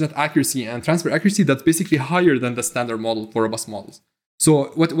between ImageNet accuracy and transfer accuracy that's basically higher than the standard model for robust models.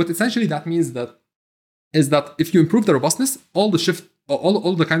 So what essentially that means is that if you improve the robustness, all the shift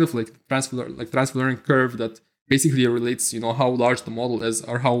all the kind of like transfer learning curve that basically relates, how large the model is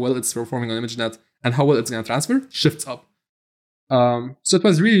or how well it's performing on ImageNet and how well it's going to transfer shifts up. So it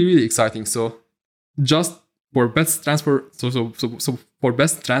was really, really exciting. So just for best transfer, so for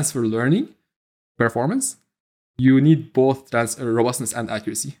best transfer learning performance, you need both robustness and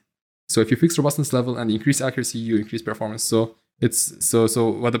accuracy. So if you fix robustness level and increase accuracy, you increase performance. So it's so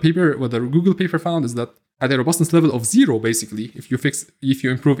what the Google paper found is that at a robustness level of 0, basically, if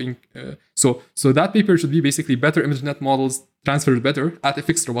you improve, so that paper should be basically better ImageNet models transferred better at a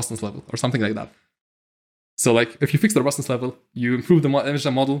fixed robustness level or something like that. So like if you fix the robustness level, you improve the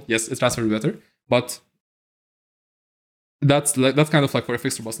ImageNet model, yes, it's transferred better, but that's kind of like for a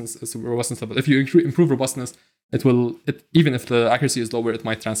fixed robustness level. If you improve robustness, even if the accuracy is lower, it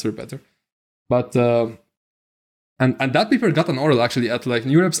might transfer better. But and that paper got an oral actually at like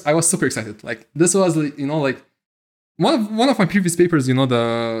NeurIPS. I was super excited. Like this was like one of my previous papers. The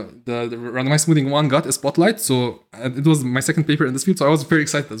randomized smoothing one got a spotlight. So it was my second paper in this field. So I was very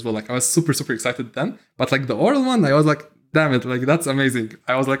excited as well. Like I was super excited then. But like the oral one, I was like, damn it, like that's amazing.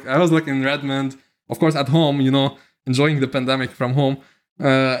 I was like in Redmond, of course at home, enjoying the pandemic from home.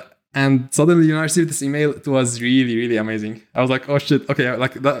 And suddenly, I received this email. It was really, really amazing. I was like, oh shit, okay,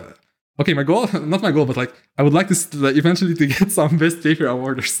 like that. Okay, my goal, not my goal, but like I would like to eventually to get some best paper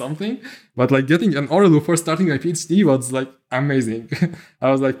award or something. But like getting an oral before starting my PhD was like amazing.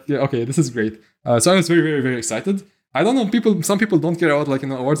 I was like, yeah, okay, this is great. So I was very, very, very excited. I don't know, some people don't care about like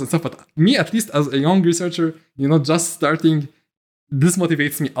awards and stuff, but me, at least as a young researcher, just starting, this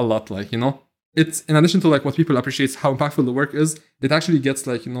motivates me a lot. Like it's in addition to like what people appreciate how impactful the work is, it actually gets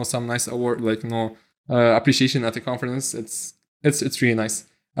like some nice award, like appreciation at a conference. It's really nice.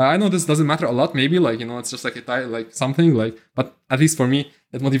 I know this doesn't matter a lot, maybe like it's just like something like, but at least for me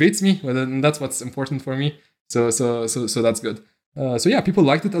it motivates me, and that's what's important for me. So that's good. So yeah, people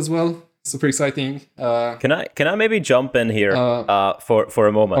liked it as well. Super exciting. Can I maybe jump in here for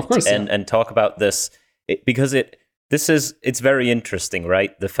a moment, of course, and talk about this, because it's very interesting,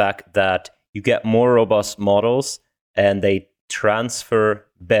 right? The fact that you get more robust models and they transfer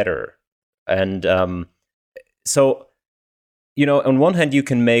better. And so, on one hand, you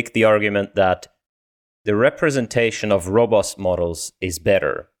can make the argument that the representation of robust models is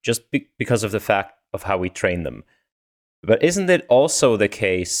better just because of the fact of how we train them. But isn't it also the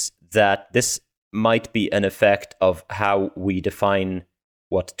case that this might be an effect of how we define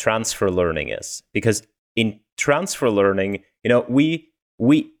what transfer learning is? Because in transfer learning, we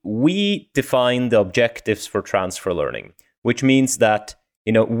define the objectives for transfer learning, which means that,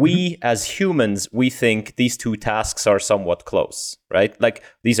 we as humans, we think these two tasks are somewhat close, right? Like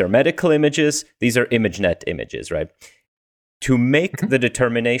these are medical images, these are ImageNet images, right? To make the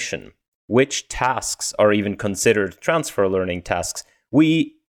determination which tasks are even considered transfer learning tasks,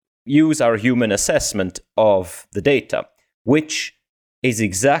 we use our human assessment of the data, which is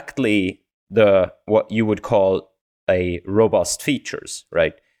exactly what you would call a robust features,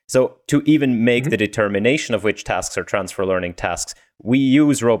 right? So to even make the determination of which tasks are transfer learning tasks, we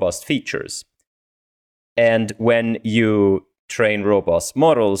use robust features. And when you train robust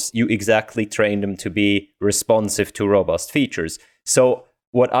models, you exactly train them to be responsive to robust features. So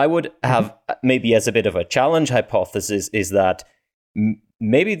what I would have maybe as a bit of a challenge hypothesis is that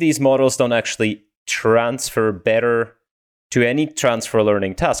maybe these models don't actually transfer better to any transfer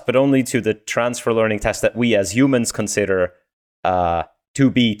learning task, but only to the transfer learning tasks that we as humans consider to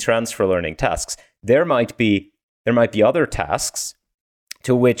be transfer learning tasks. There might be other tasks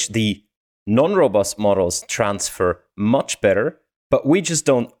to which the non-robust models transfer much better, but we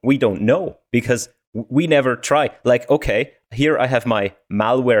don't know because we never try. Like, okay, here I have my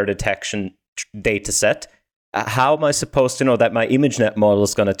malware detection data set. How am I supposed to know that my ImageNet model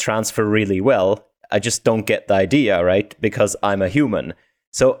is going to transfer really well? I just don't get the idea, right? Because I'm a human.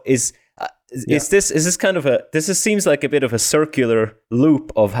 So this seems like a bit of a circular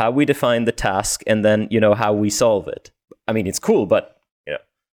loop of how we define the task and then how we solve it. I mean, it's cool, but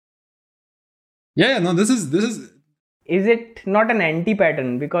yeah, no, this is. Is it not an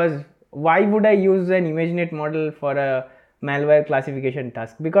anti-pattern? Because why would I use an ImageNet model for a malware classification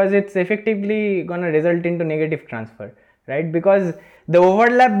task? Because it's effectively gonna result into negative transfer, right? Because the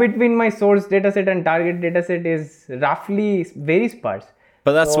overlap between my source dataset and target dataset is roughly very sparse.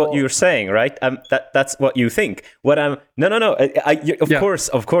 But that's what you're saying, right? That's what you think. Of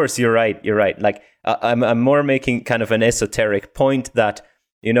course, you're right. You're right. Like I'm more making kind of an esoteric point that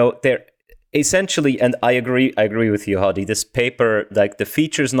there essentially, and I agree with you, Hadi. This paper, like the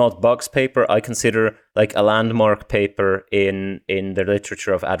features not bugs paper, I consider like a landmark paper in the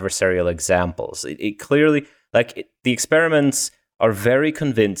literature of adversarial examples. It clearly, the experiments are very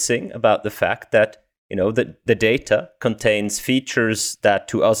convincing about the fact that, the data contains features that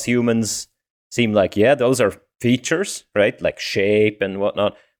to us humans seem like, yeah, those are features, right? Like shape and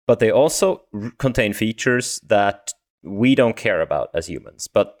whatnot. But they also contain features that we don't care about as humans,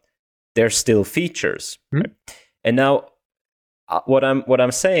 but they're still features. Right? And now what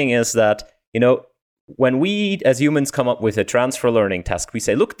I'm saying is that, when we as humans come up with a transfer learning task, we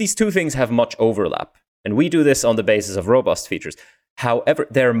say, look, these two things have much overlap. And we do this on the basis of robust features. However,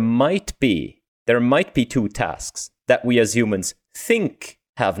 there might be two tasks that we as humans think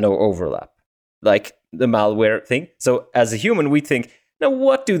have no overlap, like the malware thing. So as a human, we think, now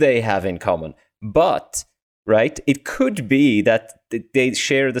what do they have in common? But, right, it could be that they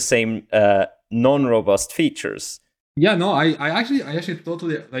share the same non-robust features. Yeah, no, I actually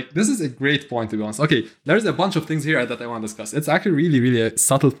totally, like, this is a great point, to be honest. Okay, there's a bunch of things here that I want to discuss. It's actually really, really a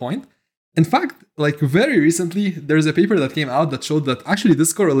subtle point. In fact, like very recently, there's a paper that came out that showed that actually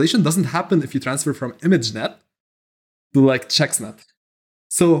this correlation doesn't happen if you transfer from ImageNet to like ChexNet.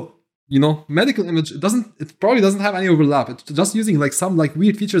 So, medical image, it probably doesn't have any overlap. It's just using like some like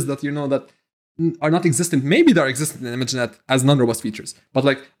weird features that, that are not existent. Maybe they're existent in ImageNet as non-robust features, but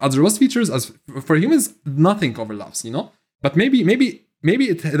like as robust features, as for humans, nothing overlaps, But maybe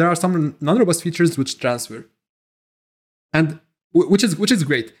there are some non-robust features which transfer. And which is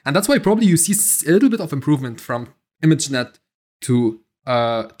great, and that's why probably you see a little bit of improvement from ImageNet to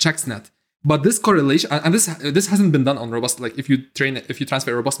ChexNet. But this correlation, and this hasn't been done on robust. Like if you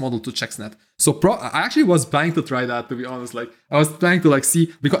transfer a robust model to ChexNet. So I actually was planning to try that, to be honest. Like I was planning to like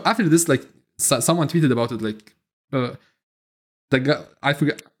see, because after this, like someone tweeted about it. Like the guy, I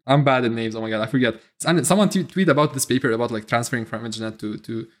forget. I'm bad at names. Oh my god, I forget. And someone tweeted about this paper about like transferring from ImageNet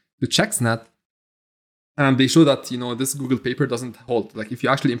to ChexNet. And they show that, this Google paper doesn't hold. Like if you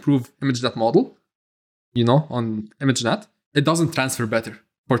actually improve ImageNet model, on ImageNet, it doesn't transfer better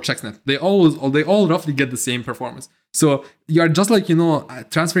for ChexNet. They all roughly get the same performance. So you are just like,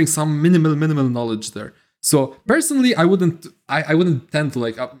 transferring some minimal knowledge there. So personally, I wouldn't tend to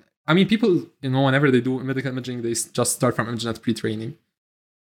like, people, whenever they do medical imaging, they just start from ImageNet pre-training.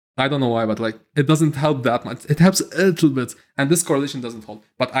 I don't know why, but like it doesn't help that much. It helps a little bit, and this correlation doesn't hold.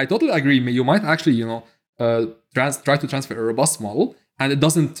 But I totally agree. You might actually, try to transfer a robust model, and it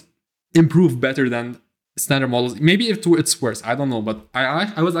doesn't improve better than standard models. Maybe it's worse. I don't know, but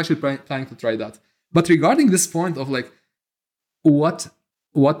I was actually planning to try that. But regarding this point of like what's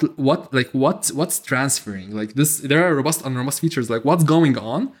transferring, like this, there are robust and unrobust features. Like what's going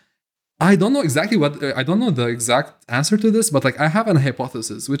on? I don't know exactly I don't know the exact answer to this, but like I have an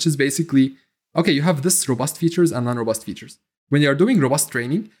hypothesis, which is basically, okay, you have this robust features and non-robust features. When you're doing robust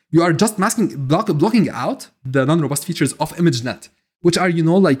training, you are just blocking out the non-robust features of ImageNet, which are,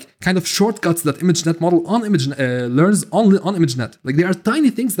 like kind of shortcuts that ImageNet model learns only on ImageNet. Like they are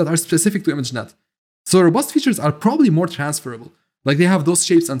tiny things that are specific to ImageNet. So robust features are probably more transferable. Like they have those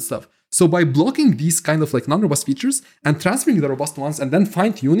shapes and stuff. So by blocking these kind of like non-robust features and transferring the robust ones and then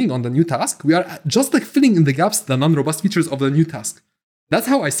fine-tuning on the new task, we are just like filling in the gaps, the non-robust features of the new task. That's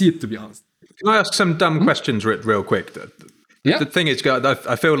how I see it, to be honest. Can I ask some dumb questions real quick? Yeah. The thing is,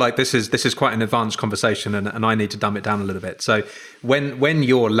 I feel like this is quite an advanced conversation, and I need to dumb it down a little bit. So when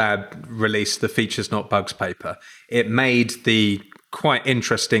your lab released the Features Not Bugs paper, it made the quite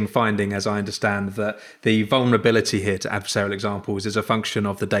interesting finding, as I understand, that the vulnerability here to adversarial examples is a function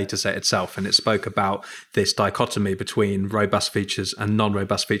of the data set itself. And it spoke about this dichotomy between robust features and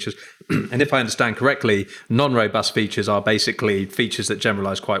non-robust features. And if I understand correctly, non-robust features are basically features that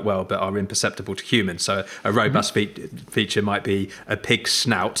generalize quite well, but are imperceptible to humans. So a robust feature might be a pig's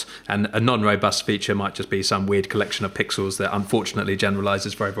snout, and a non-robust feature might just be some weird collection of pixels that unfortunately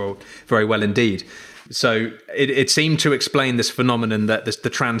generalizes very well indeed. So it seemed to explain this phenomenon that the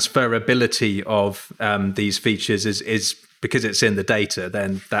transferability of these features is because it's in the data.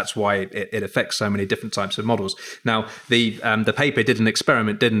 Then that's why it affects so many different types of models. Now, the paper did an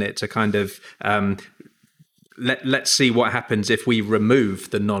experiment, didn't it, to kind of let's see what happens if we remove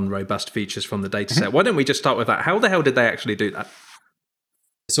the non-robust features from the data set. Why don't we just start with that? How the hell did they actually do that?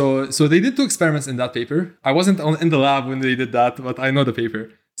 So they did 2 experiments in that paper. I wasn't in the lab when they did that, but I know the paper.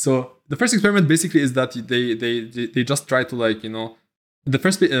 So the first experiment basically is that they just try to like, the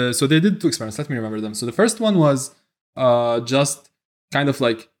first, so they did 2 experiments. Let me remember them. So the first one was just kind of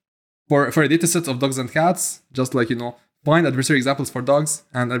like for a data set of dogs and cats, just like, find adversary examples for dogs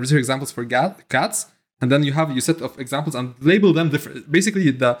and adversary examples for cats. And then you have a set of examples and label them different. Basically,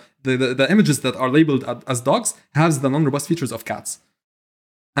 the images that are labeled as dogs has the non-robust features of cats.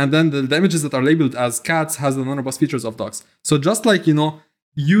 And then the images that are labeled as cats has the non-robust features of dogs. So just like,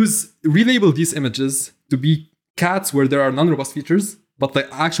 relabel these images to be cats where there are non-robust features, but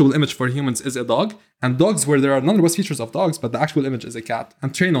the actual image for humans is a dog, and dogs where there are non-robust features of dogs, but the actual image is a cat,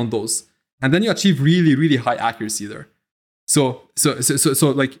 and train on those. And then you achieve really, really high accuracy there. So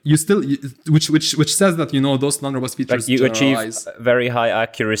like you still, which says that, you know, those non-robust features like you generalize. achieve very high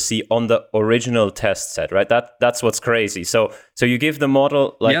accuracy on the original test set, right? That's what's crazy. So you give the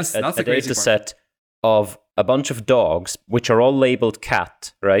model like Yes, that's a the crazy data part. set of a bunch of dogs, which are all labeled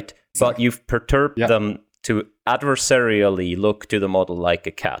cat, right? But you've perturbed them to adversarially look to the model like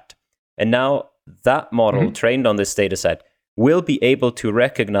a cat. And now that model trained on this data set will be able to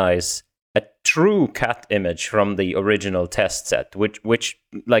recognize a true cat image from the original test set, which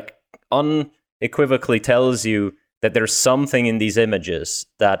like unequivocally tells you that there's something in these images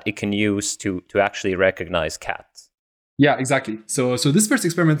that it can use to actually recognize cats. Yeah, exactly. So this first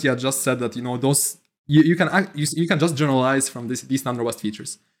experiment, just said that, you know, those you can just generalize from these non-robust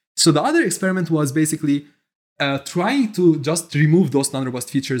features. So the other experiment was basically trying to just remove those non-robust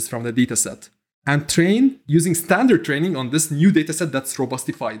features from the data set and train using standard training on this new data set that's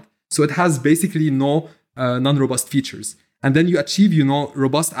robustified. So it has basically no non-robust features. And then you achieve, you know,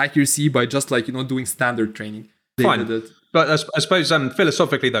 robust accuracy by just like, you know, doing standard training. Fine. But I suppose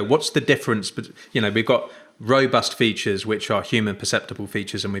philosophically, though, what's the difference? But, you know, we've got robust features, which are human perceptible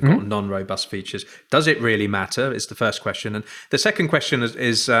features, and we've got non-robust features. Does it really matter? Is the first question. And the second question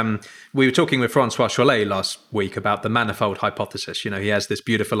is we were talking with Francois Chollet last week about the manifold hypothesis. You know, he has this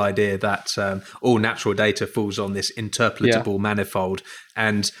beautiful idea that all natural data falls on this interpretable manifold,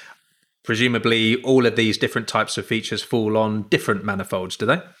 and presumably all of these different types of features fall on different manifolds, do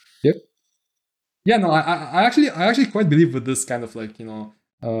they? Yep. Yeah, no, I actually quite believe with this kind of like, you know,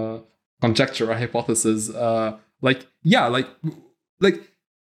 conjecture or hypothesis. Like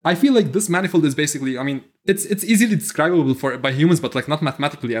I feel like this manifold is basically, I mean, it's easily describable by humans, but like not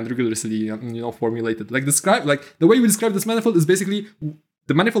mathematically and rigorously, you know, formulated. Like the way we describe this manifold is basically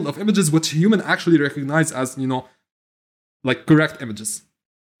the manifold of images which human actually recognize as, you know, like correct images.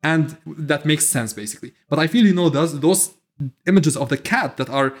 And that makes sense basically. But I feel, you know, those images of the cat that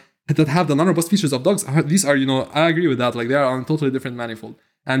have the non-robust features of dogs, these are, you know, I agree with that. Like they are on a totally different manifold.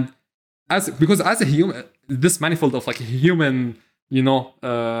 And because as a human, this manifold of like human, you know,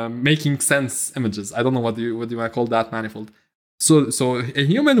 making sense images. I don't know what do you want to call that manifold. So a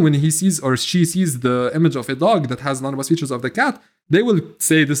human, when he sees or she sees the image of a dog that has non-robust features of the cat, they will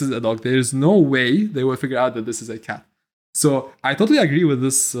say this is a dog. There is no way they will figure out that this is a cat. So I totally agree with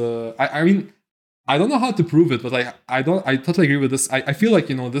this. I mean, I don't know how to prove it, but I totally agree with this. I feel like,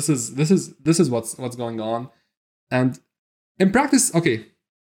 you know, this is what's going on. And in practice, okay.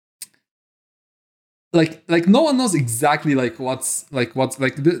 Like no one knows exactly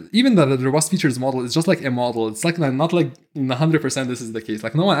even the robust features model is just like a model. It's like not like 100% this is the case.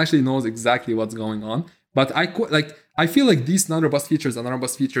 Like no one actually knows exactly what's going on. But I feel like these non-robust features and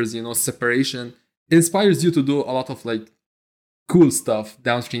non-robust features, you know, separation inspires you to do a lot of like cool stuff,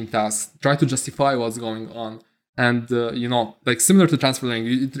 downstream tasks, try to justify what's going on. And, you know, like similar to transfer learning,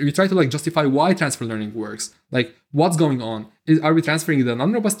 you try to like justify why transfer learning works. Like what's going on? Are we transferring the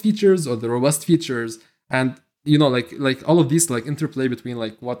non-robust features or the robust features? And, you know, like all of these like interplay between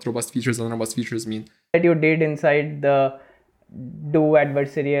like what robust features and non-robust features mean. That you did inside the do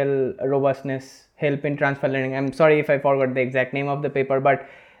adversarial robustness help in transfer learning. I'm sorry if I forgot the exact name of the paper, but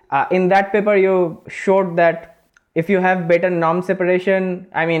in that paper you showed that if you have better norm separation,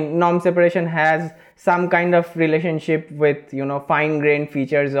 I mean, norm separation has some kind of relationship with, you know, fine-grained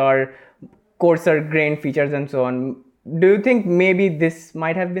features or coarser-grained features and so on. Do you think maybe this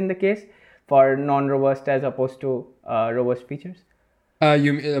might have been the case for non-robust as opposed to robust features? But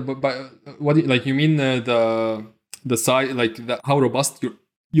what do you mean the size, like how robust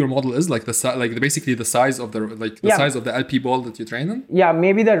your model is, like basically the size of the size of the LP ball that you train on? Yeah,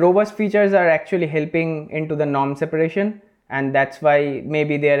 maybe the robust features are actually helping into the norm separation, and that's why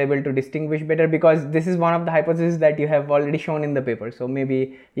maybe they are able to distinguish better, because this is one of the hypotheses that you have already shown in the paper. So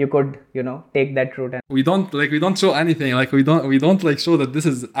maybe you could, you know, take that route. And we don't show anything. Like we don't like show that this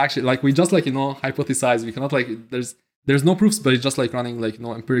is actually, like we just like, you know, hypothesize. We cannot like there's no proofs, but it's just like running like, you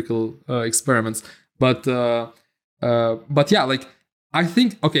know, empirical experiments. But yeah, like I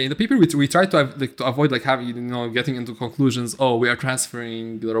think, okay, in the paper we try to avoid like having, you know, getting into conclusions. Oh, we are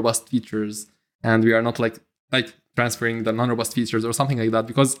transferring the robust features and we are not like transferring the non-robust features or something like that,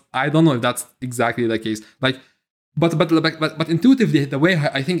 because I don't know if that's exactly the case. Like, but intuitively, the way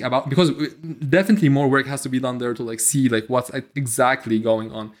I think about, because definitely more work has to be done there to like see like what's exactly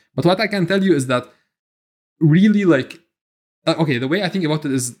going on. But what I can tell you is that really like, okay, the way I think about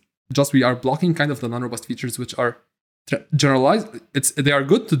it is just we are blocking kind of the non-robust features which are generalize. They are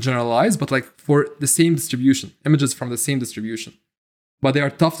good to generalize, but like for the same distribution, images from the same distribution. But they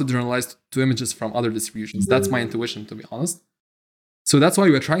are tough to generalize to images from other distributions. That's my intuition, to be honest. So that's why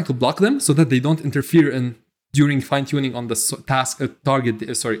we're trying to block them so that they don't interfere during fine-tuning on the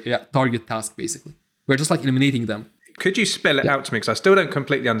target task, basically. We're just like eliminating them. Could you spell it out to me? Because I still don't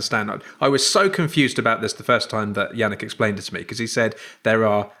completely understand. I was so confused about this the first time that Yannick explained it to me, because he said there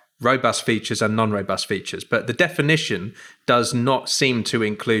are robust features and non-robust features, but the definition does not seem to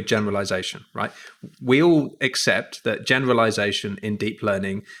include generalization, right? We all accept that generalization in deep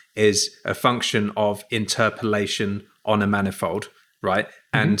learning is a function of interpolation on a manifold, right?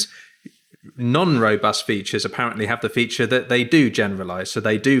 Mm-hmm. And non-robust features apparently have the feature that they do generalize, so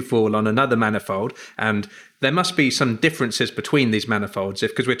they do fall on another manifold, and there must be some differences between these manifolds,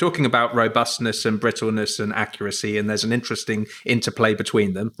 because we're talking about robustness and brittleness and accuracy, and there's an interesting interplay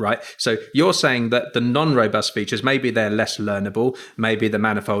between them, right? So you're saying that the non-robust features, maybe they're less learnable, maybe the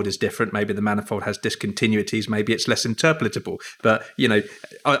manifold is different, maybe the manifold has discontinuities, maybe it's less interpretable, but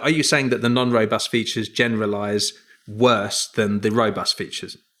are you saying that the non-robust features generalize worse than the robust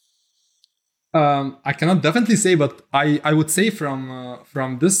features? I cannot definitely say, but I would say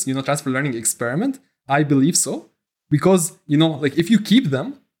from this transfer learning experiment, I believe so, because like if you keep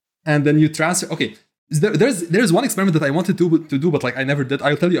them and then you transfer. Okay, there's one experiment that I wanted to do, but like I never did.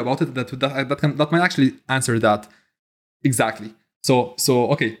 I'll tell you about it. That might actually answer that exactly. So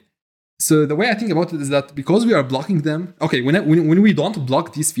okay. So the way I think about it is that because we are blocking them. Okay, when we don't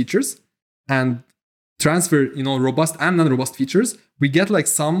block these features and transfer robust and non-robust features, we get like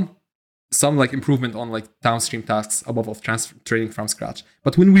some like improvement on like downstream tasks above of training from scratch.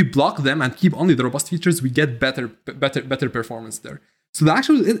 But when we block them and keep only the robust features, we get better performance there. So the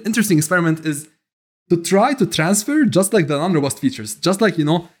actual interesting experiment is to try to transfer just like the non-robust features, just like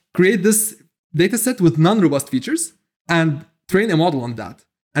create this data set with non-robust features and train a model on that,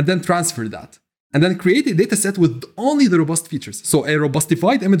 and then transfer that, and then create a data set with only the robust features. So a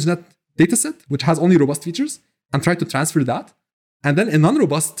robustified ImageNet data set which has only robust features, and try to transfer that. And then a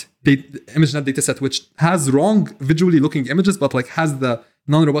non-robust ImageNet dataset which has wrong visually looking images, but like has the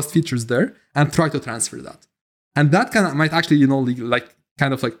non-robust features there, and try to transfer that. And that might actually, like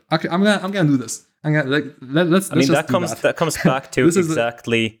kind of like, okay, I'm gonna do this. That comes back to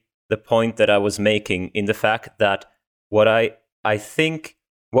exactly the point that I was making, in the fact that what I think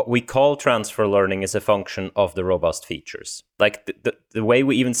what we call transfer learning is a function of the robust features, like the way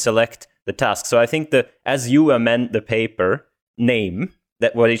we even select the task. So I think that as you amend the paper name,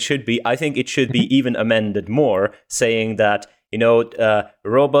 that what it should be, I think it should be even amended more, saying that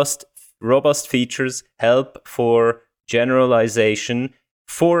robust features help for generalization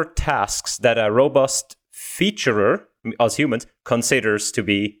for tasks that a robust featurer, us humans, considers to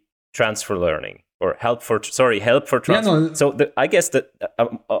be transfer learning, or help for transfer. Yeah, no. So I guess that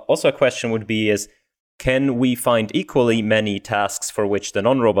also a question would be is, can we find equally many tasks for which the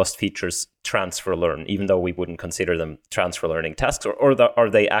non-robust features transfer learn, even though we wouldn't consider them transfer learning tasks, or are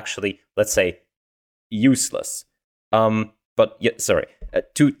they actually, let's say, useless? But yeah, sorry.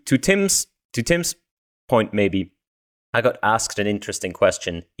 To Tim's point, maybe I got asked an interesting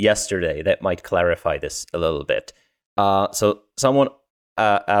question yesterday that might clarify this a little bit. So someone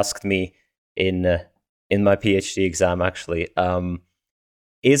asked me in my PhD exam, actually,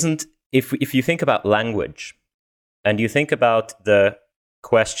 if you think about language and you think about the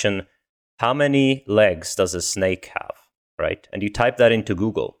question, how many legs does a snake have, right? And you type that into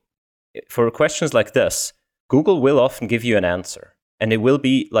Google. For questions like this, Google will often give you an answer, and it will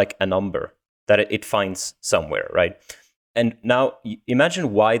be like a number that it finds somewhere, right? And now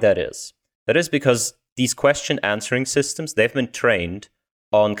imagine why that is. That is because these question answering systems, they've been trained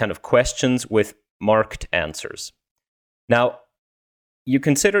on kind of questions with marked answers. Now, you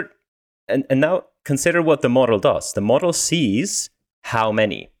consider, and now consider what the model does. The model sees how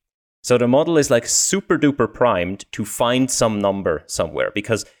many. So the model is like super duper primed to find some number somewhere,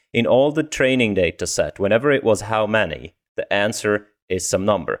 because in all the training data set, whenever it was how many, the answer is some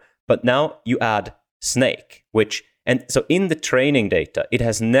number. But now you add snake, and so in the training data, it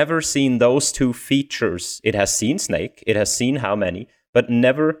has never seen those two features. It has seen snake, it has seen how many, but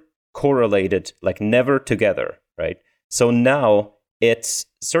never correlated, like never together, right? So now it's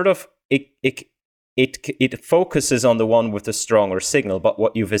sort of, it focuses on the one with the stronger signal, but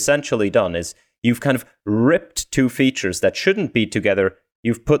what you've essentially done is you've kind of ripped two features that shouldn't be together,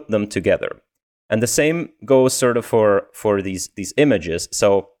 you've put them together. And the same goes sort of for these images.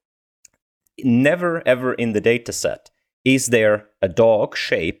 So never ever in the data set is there a dog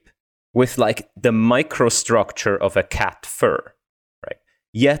shape with like the microstructure of a cat fur, right?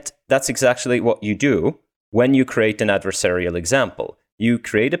 Yet that's exactly what you do when you create an adversarial example. You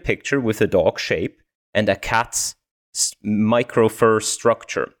create a picture with a dog shape and a cat's micro fur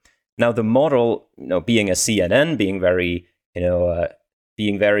structure. Now the model, being a CNN, being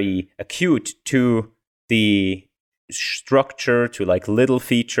very acute to the structure, to like little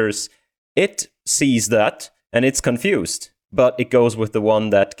features, it sees that and it's confused. But it goes with the one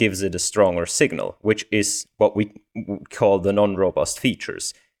that gives it a stronger signal, which is what we call the non-robust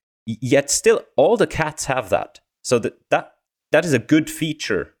features. Yet still, all the cats have that. So that is a good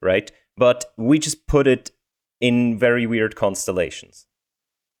feature, right? But we just put it in very weird constellations.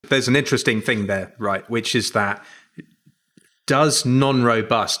 There's an interesting thing there, right? Which is that, does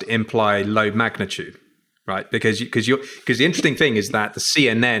non-robust imply low magnitude? Right, because the interesting thing is that the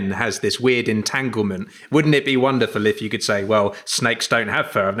CNN has this weird entanglement. Wouldn't it be wonderful if you could say, well, snakes don't have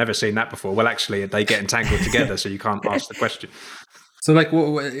fur? I've never seen that before. Well, actually, they get entangled together, so you can't ask the question. So, like,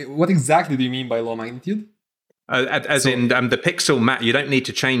 what exactly do you mean by low magnitude? In the pixel mass, you don't need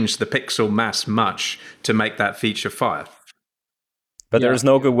to change the pixel mass much to make that feature fire. But there's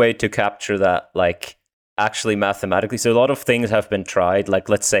no good way to capture that, like, actually mathematically. So a lot of things have been tried, like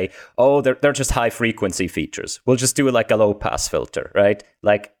let's say, they're just high frequency features. We'll just do it like a low pass filter, right?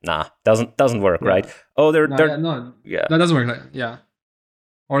 Like, doesn't work, right? That doesn't work.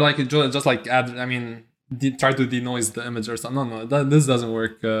 Or like just like add, try to denoise the image or something. This doesn't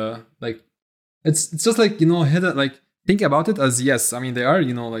work. Like it's just like, hidden, like think about it as, yes, they are,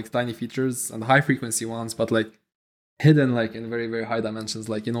 like tiny features and high frequency ones, but like hidden like in very, very high dimensions.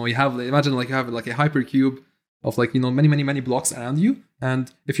 Like, imagine like you have like a hypercube of like, many blocks around you.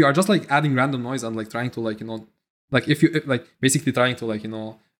 And if you are just like adding random noise and like trying to like, like if you like basically trying to like,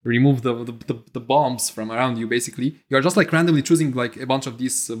 remove the bombs from around you, basically, you're just like randomly choosing like a bunch of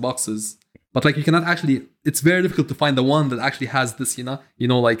these boxes. But like you cannot actually, it's very difficult to find the one that actually has this,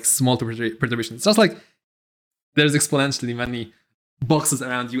 like small perturbation. It's just like there's exponentially many boxes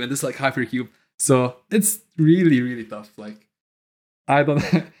around you in this like hypercube. So it's really, really tough. Like, I don't,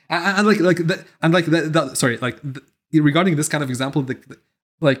 regarding this kind of example,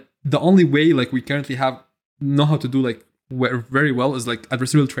 the only way like we currently know how to do like very well is like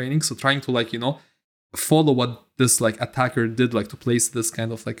adversarial training. So trying to like, follow what this like attacker did, like to place this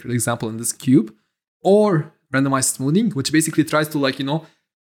kind of like example in this cube, or randomized smoothing, which basically tries to like,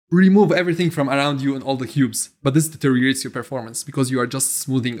 remove everything from around you in all the cubes. But this deteriorates your performance because you are just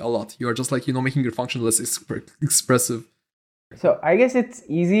smoothing a lot. You are just like, making your function less expressive. So I guess it's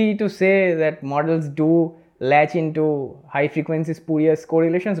easy to say that models do latch into high frequency spurious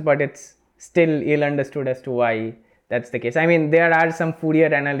correlations, but it's still ill understood as to why that's the case. There are some Fourier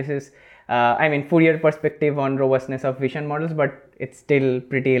analysis, Fourier perspective on robustness of vision models, but it's still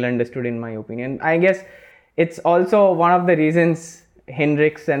pretty ill understood in my opinion. I guess it's also one of the reasons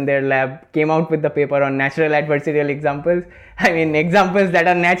Hendricks and their lab came out with the paper on natural adversarial examples. Examples that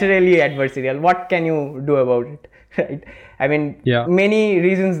are naturally adversarial. What can you do about it? Right? Many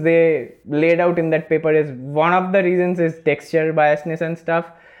reasons they laid out in that paper is, one of the reasons is texture biasness and stuff.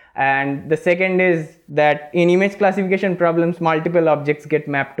 And the second is that in image classification problems, multiple objects get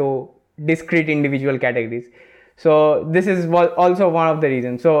mapped to discrete individual categories. So this is also one of the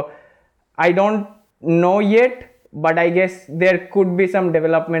reasons. So I don't know yet, but I guess there could be some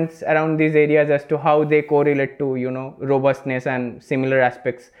developments around these areas as to how they correlate to, robustness and similar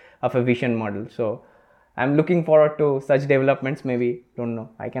aspects of a vision model. So I'm looking forward to such developments. Maybe, don't know,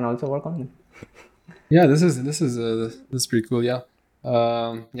 I can also work on them. Yeah, this is pretty cool. Yeah.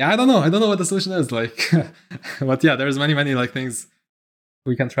 I don't know what the solution is like, but yeah, there's many like things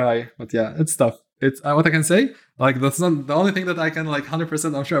we can try. But yeah, it's tough. It's what I can say. Like, that's not the only thing that I can like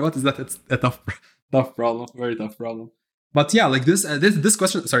 100% I'm sure about is that it's a tough problem, very tough problem. But yeah, like this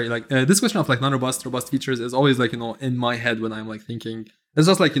question, this question of like non-robust, robust features is always like, in my head when I'm like thinking. It's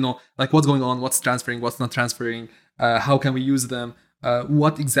just like, like what's going on, what's transferring, what's not transferring, how can we use them,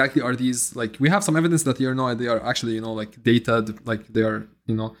 what exactly are these? Like, we have some evidence that they are actually, like data, like they are,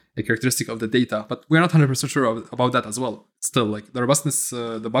 a characteristic of the data, but we're not 100% sure about that as well. Still, like the robustness,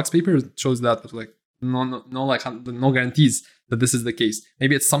 the Box paper shows that, but like no guarantees that this is the case.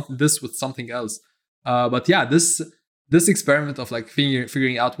 Maybe it's this with something else. But yeah, this experiment of like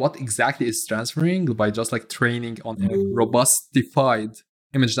figuring out what exactly is transferring by just like training on a robustified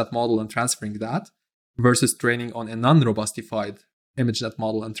ImageNet model and transferring that, versus training on a non-robustified ImageNet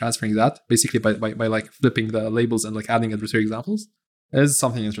model and transferring that, basically by like flipping the labels and like adding adversarial examples, is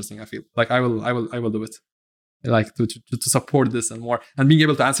something interesting. I feel like I will do it, like to support this and more, and being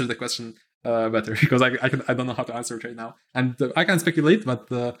able to answer the question better, because I don't know how to answer it right now, and I can speculate, but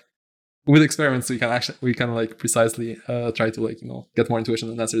with experiments we can like precisely try to like get more intuition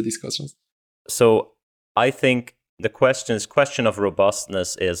and answer these questions. So I think the question of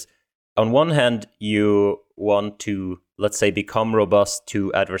robustness is, on one hand, you want to, let's say, become robust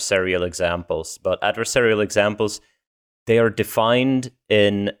to adversarial examples, but adversarial examples, they are defined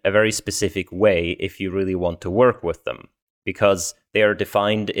in a very specific way if you really want to work with them, because they are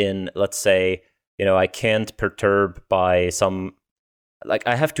defined in, let's say, I can't perturb by some, like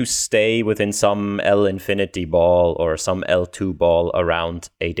I have to stay within some L infinity ball or some L2 ball around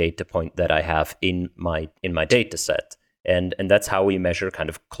a data point that I have in my data set. And that's how we measure kind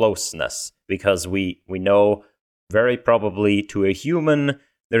of closeness, because we know very probably to a human,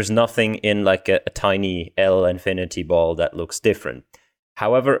 there's nothing in like a tiny L infinity ball that looks different.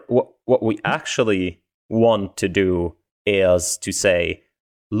 However, what we actually want to do is to say,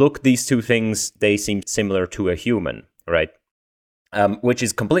 look, these two things, they seem similar to a human, right? Which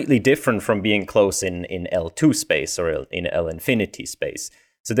is completely different from being close in L2 space or in L infinity space.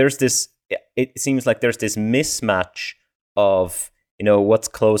 So there's this, it seems like there's this mismatch of, what's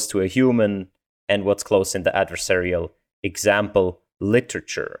close to a human and what's close in the adversarial example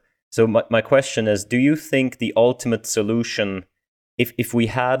literature. So my question is, do you think the ultimate solution, if we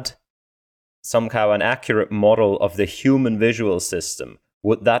had somehow an accurate model of the human visual system,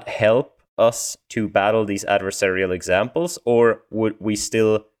 would that help us to battle these adversarial examples, or would we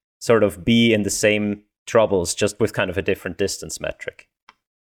still sort of be in the same troubles, just with kind of a different distance metric?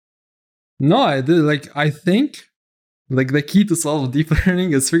 No, I think like the key to solve deep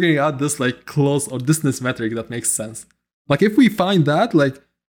learning is figuring out this like close or distance metric that makes sense. Like if we find that, like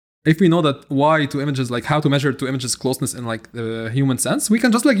if we know that y to images, like how to measure to images closeness in like the human sense, we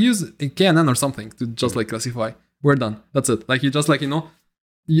can just like use a KNN or something to just like classify. We're done. That's it. Like you just like,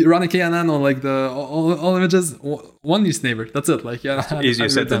 you run a KNN on like the all images, one use neighbor. That's it. Like easier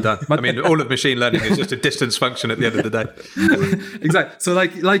said than done. But, I mean, all of machine learning is just a distance function at the end of the day. Exactly. So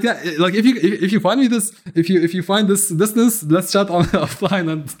like if you find me this, if you find this distance, let's chat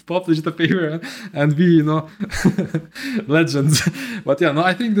offline and publish the paper and be legends. But yeah, no,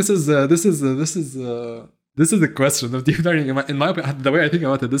 I think this is the question of deep learning. In my opinion, the way I think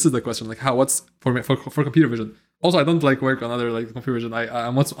about it, this is the question. Like what's for computer vision. Also, I don't like work on other like computer vision.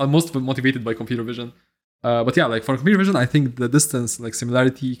 I'm most motivated by computer vision. But yeah, like for computer vision, I think the distance, like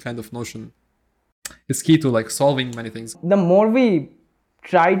similarity kind of notion is key to like solving many things. The more we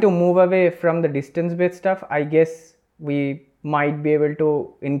try to move away from the distance-based stuff, I guess we might be able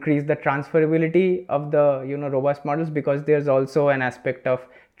to increase the transferability of the robust models, because there's also an aspect of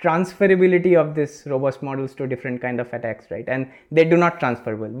transferability of this robust models to different kind of attacks, right? And they do not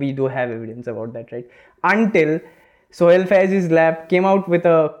transferable. We do have evidence about that, right? Until Sohail Faizi's lab came out with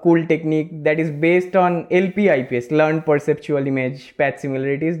a cool technique that is based on LP-IPS, learned perceptual image path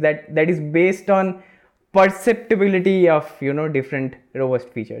similarities, that is based on perceptibility of different robust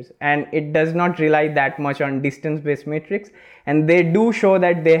features, and it does not rely that much on distance-based metrics, and they do show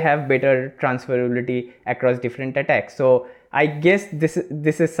that they have better transferability across different attacks. So I guess this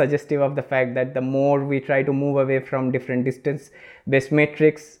is suggestive of the fact that the more we try to move away from different distance-based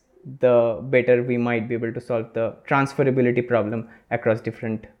metrics, the better we might be able to solve the transferability problem across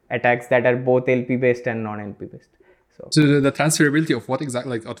different attacks that are both LP-based and non-LP-based. So the transferability of what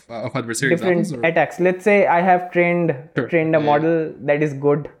exactly, like of adversarial different examples? Attacks. Let's say I have trained a model that is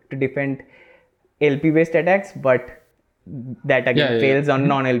good to defend LP-based attacks, but that again fails on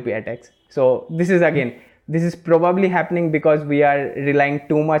non-LP attacks. So this is probably happening because we are relying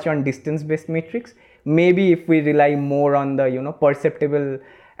too much on distance-based metrics. Maybe if we rely more on the perceptible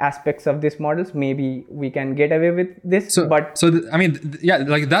aspects of these models, maybe we can get away with this. Like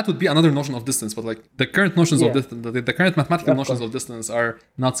that would be another notion of distance, but like the current notions of distance, the current mathematical notions of distance are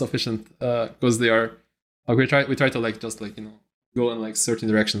not sufficient because they are like we try to like just like go in like certain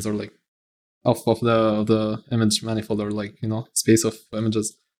directions or like of the image manifold or like space of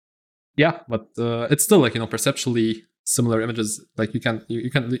images. Yeah, but it's still like perceptually similar images. Like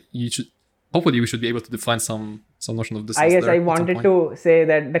you should. Hopefully, we should be able to define some notion of distance. I guess I wanted to say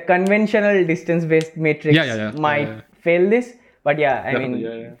that the conventional distance-based matrix might fail this, but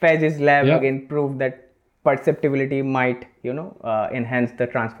Faizi's lab again proved that perceptibility might, enhance the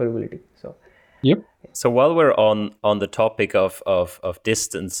transferability. So, So while we're on the topic of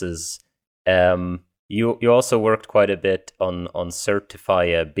distances, you also worked quite a bit on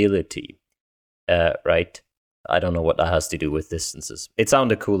certifiability, right? I don't know what that has to do with distances. It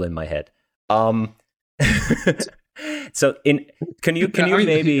sounded cool in my head. So can you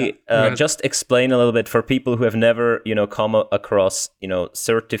maybe just explain a little bit for people who have never come across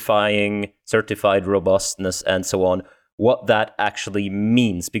certified robustness and so on, what that actually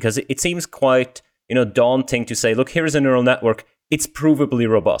means? Because it seems quite daunting to say, look, here's a neural network, it's provably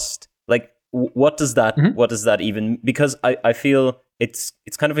robust. Like what does that even, because I feel it's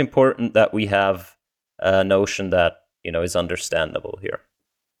kind of important that we have a notion that, is understandable here.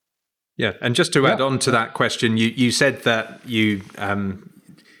 Yeah, and just to add on to that question, you said that you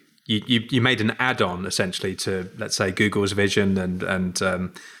made an add-on essentially to, let's say, Google's Vision and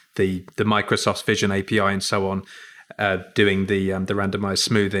the Microsoft's Vision API and so on, doing the randomized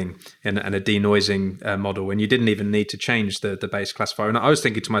smoothing and a denoising model, and you didn't even need to change the base classifier. And I was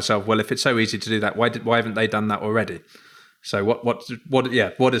thinking to myself, well, if it's so easy to do that, why haven't they done that already? So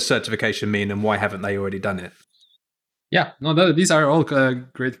what does certification mean, and why haven't they already done it? Yeah, no, these are all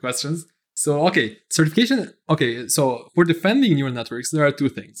great questions. So, certification. So for defending neural networks, there are two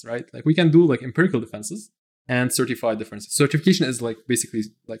things, right? Like we can do like empirical defenses and certified defenses. Certification is like basically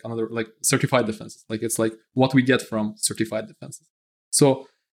like another like certified defenses. Like it's like what we get from certified defenses. So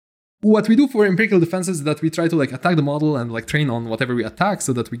what we do for empirical defenses is that we try to like attack the model and like train on whatever we attack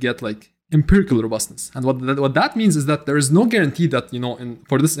so that we get like empirical robustness. And what that means is that there is no guarantee that,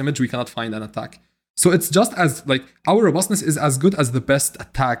 for this image, we cannot find an attack. So it's just as like our robustness is as good as the best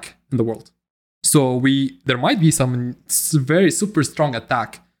attack in the world. So there might be some very super strong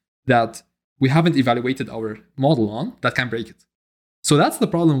attack that we haven't evaluated our model on that can break it. So that's the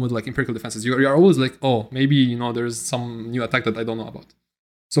problem with like empirical defenses. You're always like, oh, maybe, there's some new attack that I don't know about.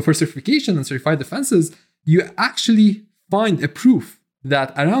 So for certification and certified defenses, you actually find a proof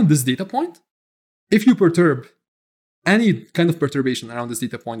that around this data point, if you perturb any kind of perturbation around this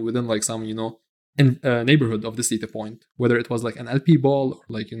data point within like some, in neighborhood of this data point, whether it was like an LP ball or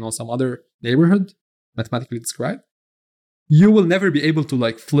like, some other neighborhood mathematically described, you will never be able to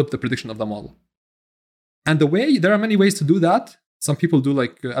like flip the prediction of the model. And there are many ways to do that. Some people do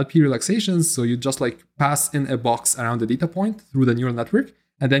like LP relaxations. So you just like pass in a box around the data point through the neural network.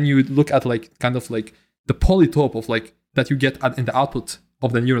 And then you look at like kind of like the polytope of like that you get in the output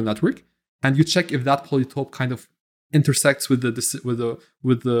of the neural network. And you check if that polytope kind of intersects with the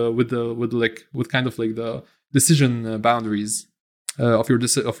decision boundaries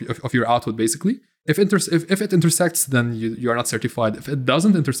of your output, basically. If it intersects, then you are not certified. If it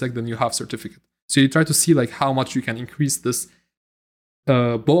doesn't intersect, then you have certificate. So you try to see like how much you can increase this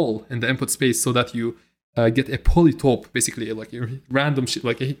ball in the input space so that you get a polytope, basically like a random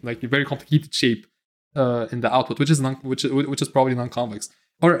like a very complicated shape in the output, which is probably non-convex.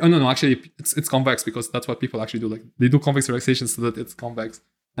 Or no, actually it's convex, because that's what people actually do. Like they do convex relaxation so that it's convex,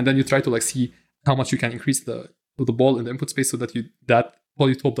 and then you try to like see how much you can increase the ball in the input space so that that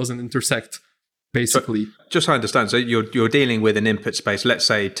polytope doesn't intersect, basically. So, just so I understand, so you're dealing with an input space, let's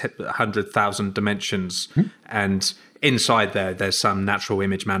say 100,000 dimensions, and inside there's some natural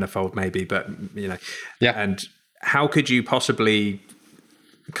image manifold maybe, but yeah. And how could you possibly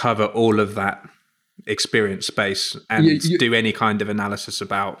cover all of that experience space and do any kind of analysis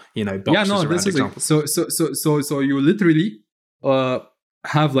about boxes around examples? So you literally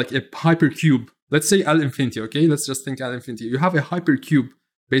have like a hypercube. Let's say L infinity. Okay, let's just think L infinity. You have a hypercube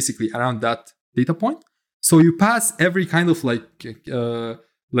basically around that data point. So you pass every kind of let's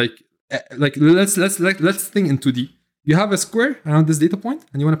think in 2D. You have a square around this data point,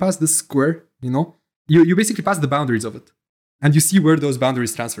 and you want to pass this square. You basically pass the boundaries of it. And you see where those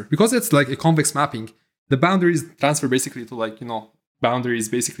boundaries transfer. Because it's like a convex mapping, the boundaries transfer basically to like, boundaries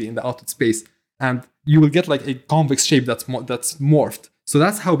basically in the output space. And you will get like a convex shape that's morphed. So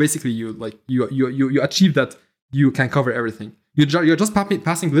that's how basically you achieve that you can cover everything. You're just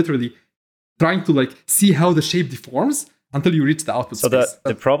passing literally, trying to like see how the shape deforms until you reach the output space. So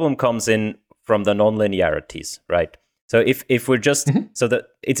the problem comes in from the nonlinearities, right? So if we're just, so that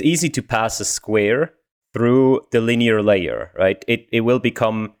it's easy to pass a square through the linear layer, right? It will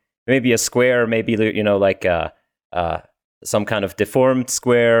become maybe a square, maybe like some kind of deformed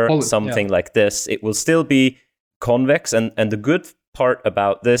square, something like this. It will still be convex, and the good part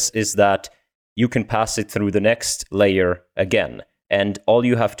about this is that you can pass it through the next layer again, and all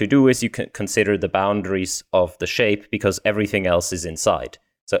you have to do is you can consider the boundaries of the shape, because everything else is inside.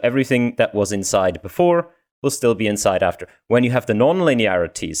 So everything that was inside before will still be inside after. When you have the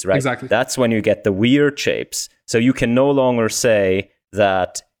non-linearities, right? Exactly. That's when you get the weird shapes. So you can no longer say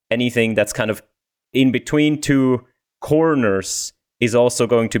that anything that's kind of in between two corners is also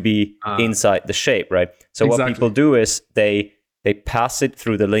going to be inside the shape, right? So what people do is they pass it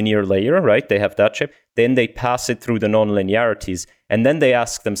through the linear layer, right? They have that shape. Then they pass it through the non-linearities. And then they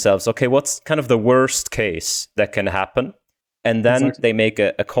ask themselves, okay, what's kind of the worst case that can happen? And then they make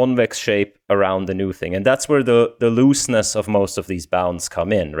a convex shape around the new thing. And that's where the looseness of most of these bounds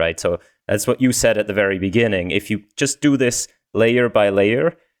come in, right? So that's what you said at the very beginning. If you just do this layer by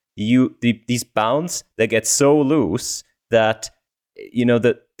layer, these bounds, they get so loose that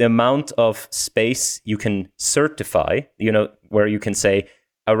the amount of space you can certify, where you can say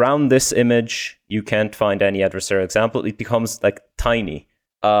around this image you can't find any adversarial example, it becomes like tiny.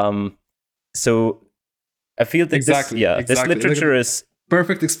 So I feel that this literature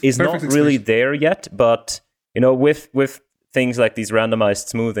is not really there yet, but with things like these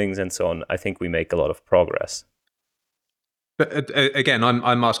randomized smoothings and so on, I think we make a lot of progress. But again,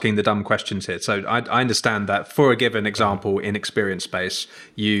 I'm asking the dumb questions here. So I understand that for a given example in experience space,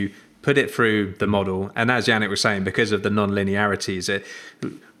 you put it through the model, and as Yannick was saying, because of the non-linearities,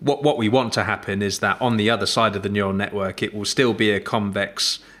 what we want to happen is that on the other side of the neural network, it will still be a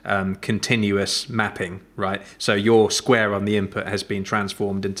convex, continuous mapping, right? So your square on the input has been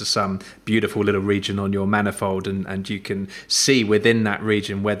transformed into some beautiful little region on your manifold, and you can see within that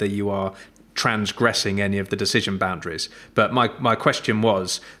region whether you are transgressing any of the decision boundaries. But my question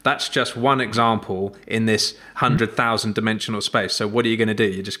was, that's just one example in this 100,000 dimensional space. So what are you going to do?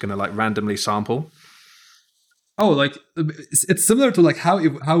 You're just going to like randomly sample? Oh, like it's similar to like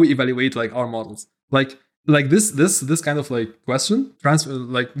how we evaluate like our models. Like this kind of like question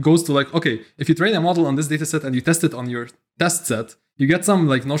goes to like, okay, if you train a model on this data set and you test it on your test set, you get some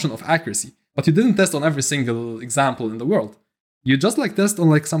like notion of accuracy, but you didn't test on every single example in the world. You just like test on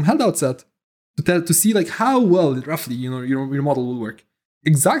like some held out set to see like how well roughly your model will work.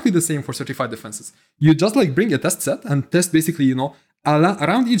 Exactly the same for certified defenses. You just like bring a test set and test basically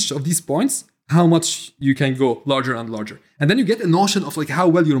around each of these points how much you can go larger and larger, and then you get a notion of like how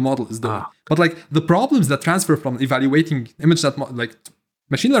well your model is doing. But like the problems that transfer from evaluating image that like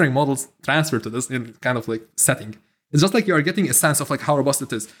machine learning models transfer to this in kind of like setting. It's just like you are getting a sense of like how robust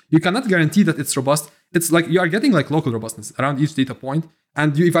it is. You cannot guarantee that it's robust. It's like you are getting like local robustness around each data point,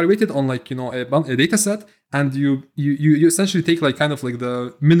 and you evaluate it on like a data set, and you essentially take like kind of like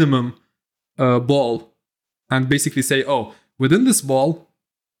the minimum ball, and basically say, oh, within this ball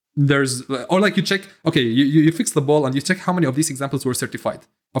there's, or like you check, okay, you fix the ball and you check how many of these examples were certified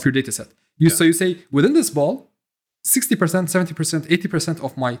of your data set. So you say within this ball, 60%, 70%, 80%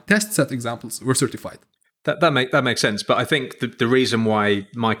 of my test set examples were certified. That makes sense. But I think the reason why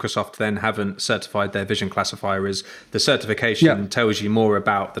Microsoft then haven't certified their vision classifier is the certification tells you more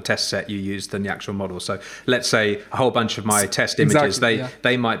about the test set you use than the actual model. So let's say a whole bunch of my test images,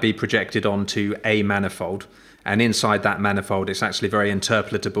 they might be projected onto a manifold. And inside that manifold, it's actually very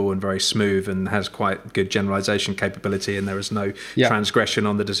interpretable and very smooth and has quite good generalization capability, and there is no transgression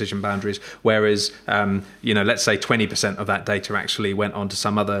on the decision boundaries. Whereas, let's say 20% of that data actually went onto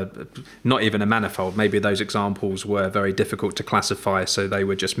some other, not even a manifold. Maybe those examples were very difficult to classify, so they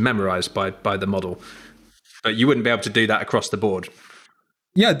were just memorized by the model. But you wouldn't be able to do that across the board.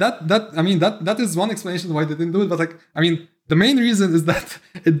 Yeah, that is one explanation why they didn't do it. But the main reason is that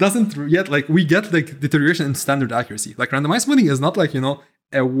it doesn't yet, like, we get like deterioration in standard accuracy. Like randomized smoothing is not like,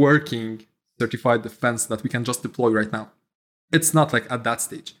 a working certified defense that we can just deploy right now. It's not like at that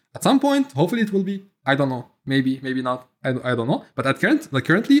stage. At some point, hopefully it will be. I don't know. Maybe not. I don't know. But at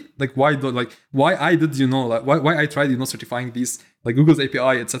currently, like why I tried, certifying these, like Google's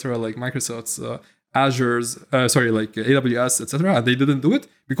API, etc., like Microsoft's Azure's, like AWS, etc. And they didn't do it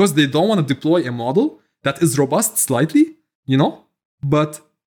because they don't want to deploy a model that is robust slightly, but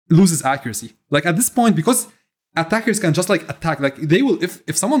loses accuracy. Like at this point, because attackers can just like attack, like they will,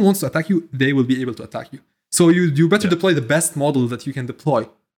 if someone wants to attack you, they will be able to attack you. So you better deploy the best model that you can deploy.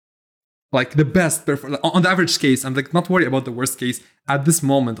 Like the best on the average case, and like not worry about the worst case at this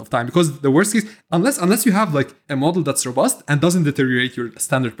moment of time, because the worst case, unless you have like a model that's robust and doesn't deteriorate your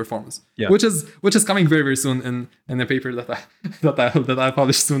standard performance, which is coming very, very soon in a paper that I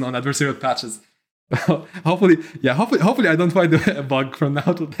publish soon on adversarial patches. hopefully I don't find a bug from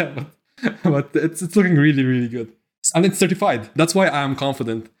now to then, but it's looking really, really good, and it's certified. That's why I am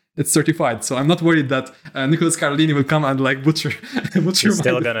confident. It's certified, so I'm not worried that Nicholas Carlini will come and like butcher. He's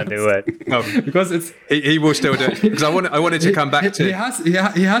still gonna do it. No, because it's he will still do it. Because I wanted to come back to he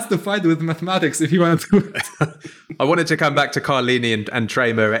has to fight with mathematics if he wanted to do it. I wanted to come back to Carlini and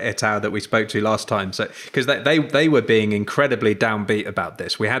Tramer et al. That we spoke to last time. So because they were being incredibly downbeat about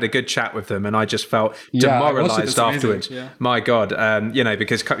this. We had a good chat with them, and I just felt demoralized afterwards. Yeah. My God,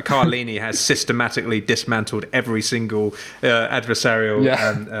 because Carlini has systematically dismantled every single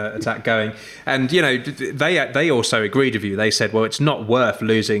adversarial attack going. And, they also agreed with you. They said, well, it's not worth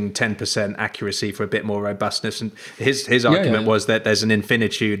losing 10% accuracy for a bit more robustness. And his argument was that there's an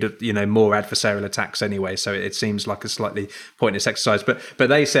infinitude of, more adversarial attacks anyway. So it seems like a slightly pointless exercise. But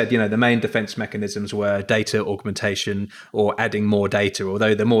they said, the main defense mechanisms were data augmentation or adding more data,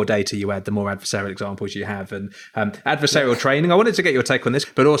 although the more data you add, the more adversarial examples you have. And adversarial training, I wanted to get your take on this,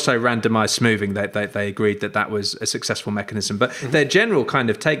 but also randomized smoothing, they agreed that was a successful mechanism. But their general kind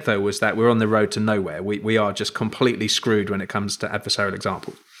of take, though, was that we're on the road to nowhere. We are just completely screwed when it comes to adversarial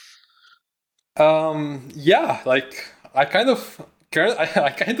examples. I kind of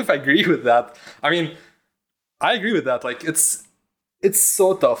agree with that. I mean, I agree with that. Like, it's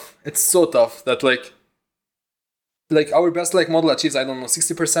so tough. It's so tough that like our best like model achieves, I don't know,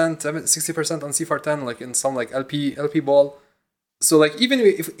 60% on CIFAR10, like in some like LP ball. So like even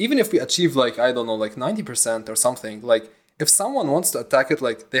if we achieve like, I don't know, like 90% or something, like if someone wants to attack it,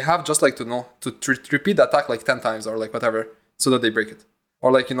 like they have just like to know to repeat the attack like 10 times or like whatever, so that they break it.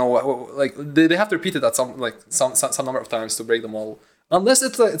 Or like, like they have to repeat it at some number of times to break the model. Unless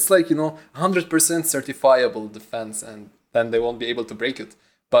it's like 100% certifiable defense, and then they won't be able to break it.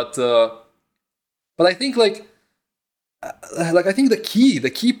 But I think I think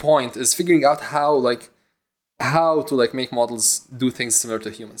the key point is figuring out how to like make models do things similar to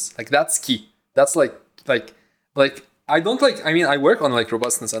humans. Like that's key. That's like I don't like, I mean, I work on like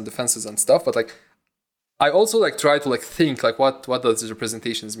robustness and defenses and stuff, but like I also like try to like think like what does these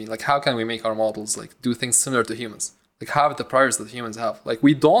representations mean? Like how can we make our models like do things similar to humans? Like have the priors that humans have. Like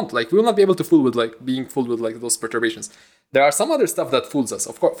we will not be able to fool with those perturbations. There are some other stuff that fools us,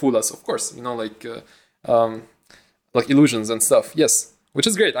 of course, like illusions and stuff. Yes, which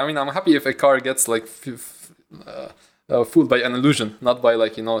is great. I mean, I'm happy if a car gets like fooled by an illusion, not by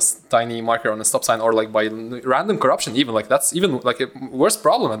like a tiny marker on a stop sign, or like by random corruption. Even like that's even like a worse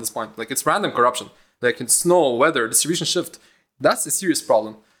problem at this point. Like it's random corruption, like in snow, weather, distribution shift. That's a serious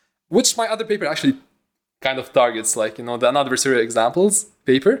problem, which my other paper actually kind of targets. Like the non-adversarial examples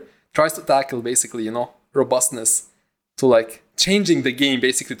paper tries to tackle basically robustness, to like changing the game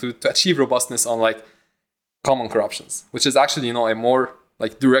basically to achieve robustness on like common corruptions, which is actually a more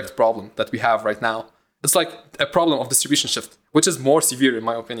like direct problem that we have right now. It's like a problem of distribution shift, which is more severe in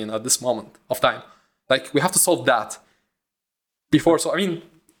my opinion at this moment of time. Like we have to solve that before. So I mean,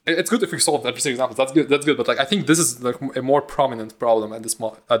 it's good if we solve adversarial examples. That's good. But like I think this is like a more prominent problem at this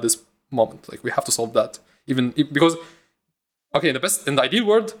moment. Like we have to solve that because in the ideal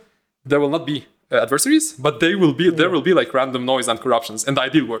world there will not be adversaries, but there will be like random noise and corruptions in the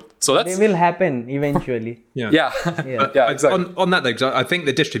ideal world. So they will happen eventually. Yeah, exactly. On that though, I think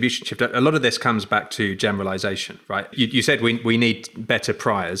the distribution shift, a lot of this comes back to generalization, right? You said we need better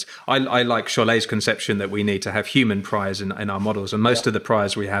priors. I like Cholet's conception that we need to have human priors in our models, and most of the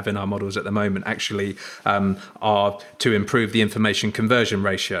priors we have in our models at the moment actually are to improve the information conversion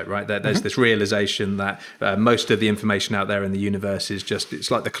ratio, right? There's this realization that most of the information out there in the universe is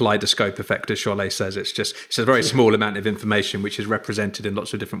it's like the kaleidoscope effect, as Cholet says. It's a very small amount of information which is represented in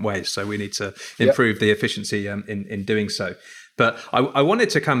lots of different ways. So we need to improve the efficiency in doing so. But I wanted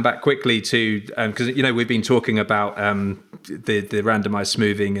to come back quickly to, because we've been talking about the randomized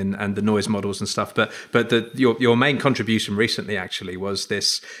smoothing and the noise models and stuff, but your main contribution recently actually was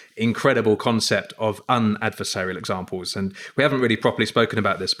this incredible concept of unadversarial examples. And we haven't really properly spoken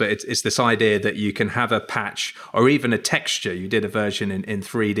about this, but it's this idea that you can have a patch or even a texture. You did a version in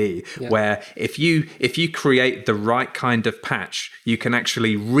 3D where if you create the right kind of patch, you can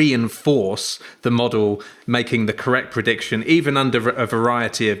actually reinforce the model making the correct prediction, even under a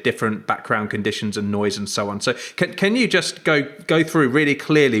variety of different background conditions and noise and so on. So can you just go through really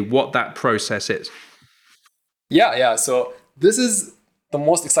clearly what that process is? Yeah. So this is the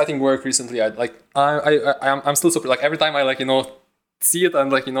most exciting work recently. I'm still super, like every time I see it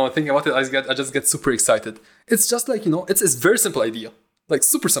and think about it, I just get super excited. It's just like it's a very simple idea, like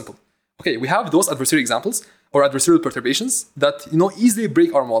super simple. Okay, we have those adversarial examples or adversarial perturbations that easily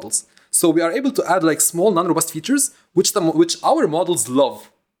break our models. So we are able to add like small non-robust features which our models love,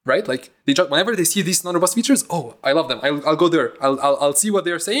 right? Like whenever they see these non-robust features, oh, I love them. I'll go there. I'll see what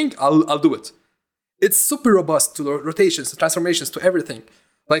they're saying. I'll do it. It's super robust to rotations, to transformations, to everything.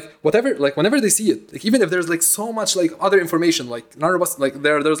 Like whatever, like whenever they see it, like even if there's like so much like other information, like non-robust, like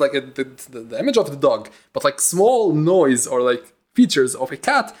there's like the image of the dog, but like small noise or like features of a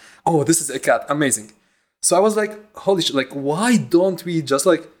cat. Oh, this is a cat. Amazing. So I was like, holy shit, like why don't we just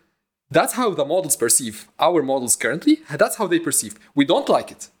like, that's how the models perceive our models currently. That's how they perceive. We don't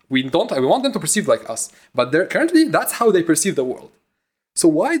like it. We want them to perceive like us, but currently that's how they perceive the world. So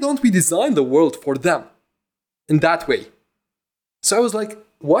why don't we design the world for them in that way? So I was like,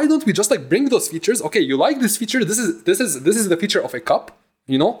 why don't we just like bring those features? Okay, you like this feature. This is the feature of a cup.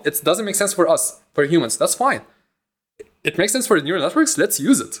 You know, it doesn't make sense for us, for humans. That's fine. It makes sense for the neural networks. Let's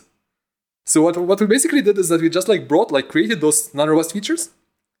use it. So what we basically did is that we just like created those non-robust features,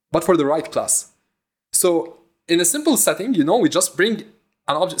 but for the right class. So in a simple setting, you know, we just bring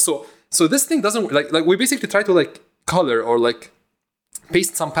an object. So this thing doesn't like we basically try to like color or like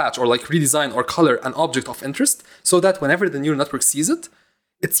paste some patch or like redesign or color an object of interest so that whenever the neural network sees it,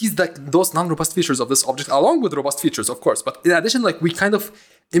 it sees like those non-robust features of this object along with robust features, of course. But in addition, like we kind of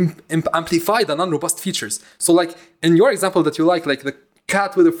amplify the non-robust features. So like in your example that you like the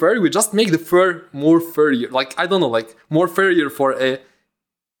cat with a fur, we just make the fur more furrier. Like, I don't know, like more furrier for a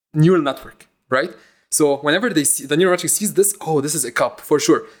neural network, right? So whenever they see the neural network sees this, oh, this is a cup for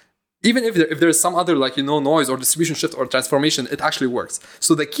sure. Even if there's some other like, you know, noise or distribution shift or transformation, it actually works.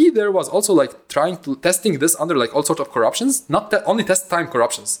 So the key there was also like testing this under like all sorts of corruptions, not only test time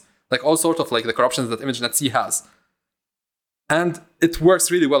corruptions, like all sorts of like the corruptions that ImageNet-C has. And it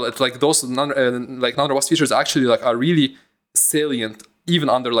works really well. It's like those non-robust features actually like are really salient even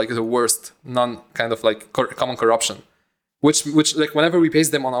under like the worst kind of like common corruption. Which like whenever we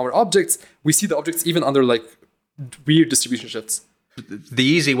paste them on our objects, we see the objects even under like weird distribution shifts. The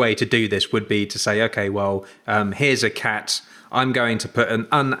easy way to do this would be to say, okay, well, here's a cat. I'm going to put an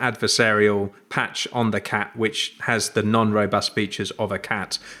unadversarial patch on the cat, which has the non-robust features of a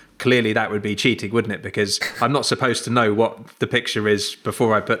cat. Clearly, that would be cheating, wouldn't it? Because I'm not supposed to know what the picture is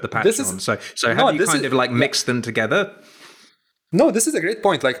before I put the patch on. So have you kind of like mixed them together? No, this is a great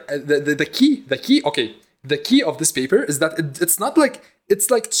point. Like the key of this paper is that it's not like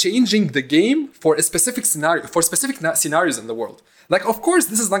it's like changing the game for a specific scenario, for specific scenarios in the world. Like, of course,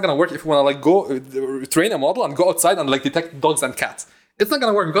 this is not gonna work if we wanna like go train a model and go outside and like detect dogs and cats. It's not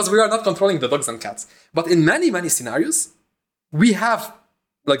gonna work because we are not controlling the dogs and cats. But in many, many scenarios, we have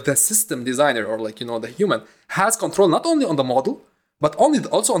like the system designer or like, you know, the human has control not only on the model, but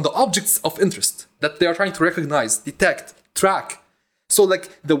also on the objects of interest that they are trying to recognize, detect, track. So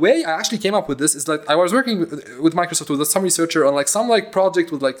like the way I actually came up with this is like I was working with Microsoft with some researcher on like some like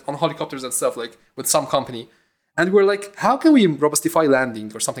project with like on helicopters and stuff, like with some company. And we're like, how can we robustify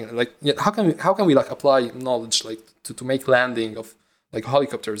landing or something? Like, yeah, how can we like apply knowledge like to make landing of like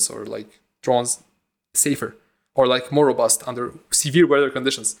helicopters or like drones safer or like more robust under severe weather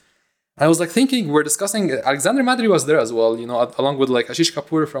conditions? And I was like thinking, we're discussing, Alexander Madry was there as well, you know, along with like Ashish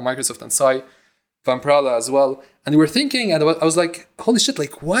Kapoor from Microsoft and Sai Van Prala as well. And we were thinking, and I was like, holy shit,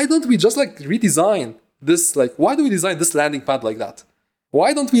 like, why don't we just like redesign this? Like, why do we design this landing pad like that?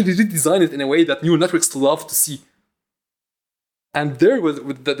 Why don't we redesign it in a way that neural networks love to see? And there,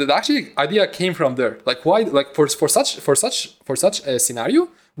 with the actually idea came from there. Like, why? Like for such a scenario,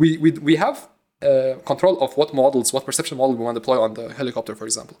 we have control of what perception model we want to deploy on the helicopter, for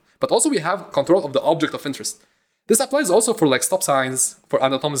example. But also we have control of the object of interest. This applies also for like stop signs for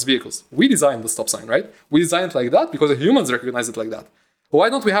autonomous vehicles. We designed the stop sign, right? We designed it like that because the humans recognize it like that. Why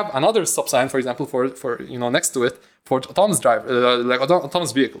don't we have another stop sign, for example, for you know, next to it for autonomous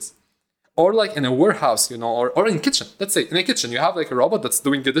autonomous vehicles? Or like in a warehouse, you know, or in a kitchen. Let's say in a kitchen, you have like a robot that's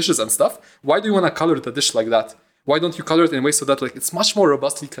doing the dishes and stuff. Why do you want to color the dish like that? Why don't you color it in a way so that like it's much more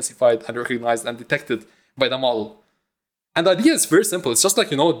robustly classified and recognized and detected by the model? And the idea is very simple. It's just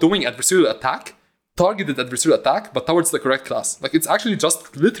like, you know, doing adversarial attack, targeted adversarial attack, but towards the correct class. Like it's actually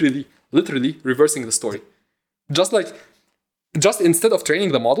just literally reversing the story. Just instead of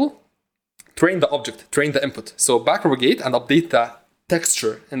training the model, train the object, train the input. So backpropagate and update the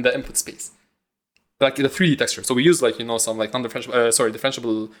texture in the input space, like the 3D texture. So we use like, you know, some like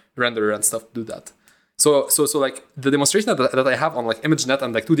differentiable renderer and stuff to do that. So like the demonstration that I have on like ImageNet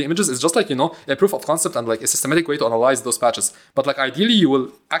and like 2D images is just like, you know, a proof of concept and like a systematic way to analyze those patches. But like ideally you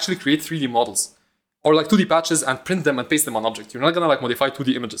will actually create 3D models or like 2D patches and print them and paste them on object. You're not gonna like modify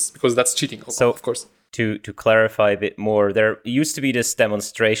 2D images because that's cheating. So of course. To clarify a bit more, there used to be this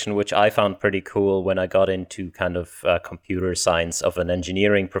demonstration which I found pretty cool when I got into kind of computer science of an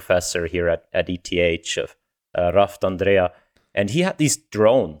engineering professor here at ETH, of Raft Andrea. And he had these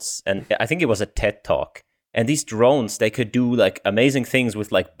drones, and I think it was a TED Talk. And these drones, they could do like amazing things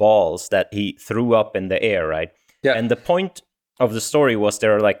with like balls that he threw up in the air, right? Yeah. And the point of the story was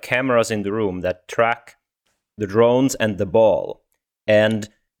there are like cameras in the room that track the drones and the ball. And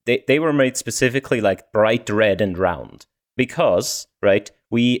they were made specifically like bright red and round because, right,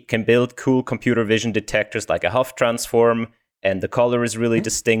 we can build cool computer vision detectors like a Huff transform, and the color is really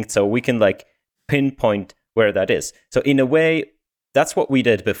distinct, so we can like pinpoint where that is. So in a way, that's what we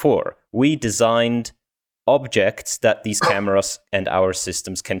did before. We designed objects that these cameras and our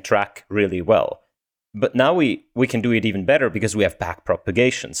systems can track really well. but now we can do it even better because we have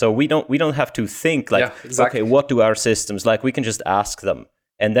backpropagation. So we don't have to think like, okay, what do our systems like? We can just ask them,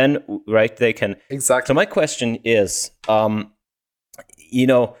 and then right they can. Exactly. So my question is,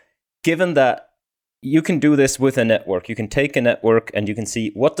 given that you can do this with a network, you can take a network and you can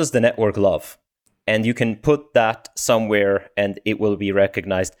see what does the network love, and you can put that somewhere, and it will be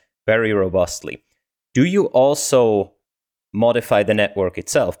recognized very robustly. Do you also modify the network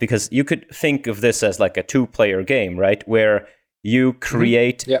itself? Because you could think of this as like a 2-player game, right? Where you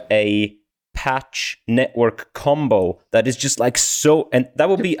create a patch network combo that is just like so, and that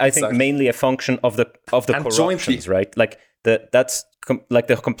will be, I think, mainly a function of the corruptions, jointly, right? Like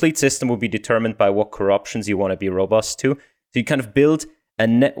the complete system will be determined by what corruptions you want to be robust to. So you kind of build a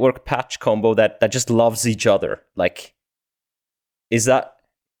network patch combo that just loves each other. Like, is that?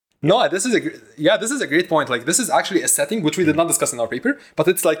 No, this is a great point. Like, this is actually a setting which we did not discuss in our paper, but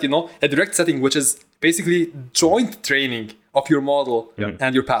it's like, a direct setting, which is basically joint training of your model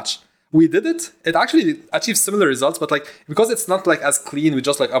and your patch. We did it. It actually achieves similar results, but like, because it's not like as clean, we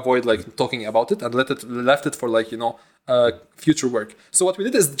just like avoid like talking about it and left it for like, future work. So what we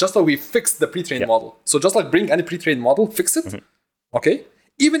did is just like we fixed the pre-trained model. So just like bring any pre-trained model, fix it. Okay.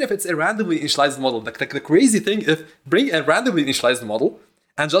 Even if it's a randomly initialized model, like the crazy thing is bring a randomly initialized model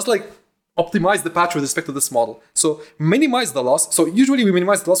and just like optimize the patch with respect to this model. So minimize the loss. So usually we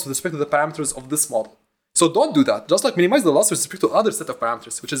minimize the loss with respect to the parameters of this model. So don't do that. Just like minimize the loss with respect to other set of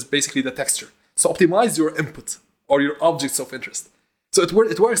parameters, which is basically the texture. So optimize your input or your objects of interest. So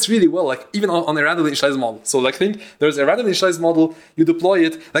it works really well, like even on a randomly initialized model. So like think there's a randomly initialized model, you deploy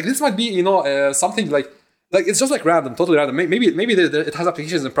it. Like this might be, something like it's just like random, totally random. Maybe it has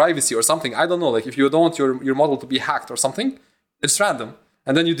applications in privacy or something. I don't know. Like if you don't want your model to be hacked or something, it's random.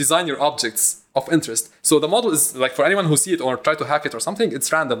 And then you design your objects of interest. So the model is like, for anyone who see it or try to hack it or something,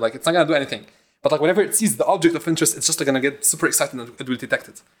 it's random. Like it's not gonna do anything. But like whenever it sees the object of interest, it's just like gonna get super excited and it will detect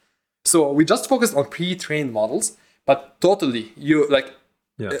it. So we just focused on pre-trained models, but totally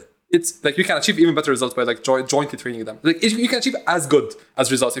it's like you can achieve even better results by like jointly training them. Like you can achieve as good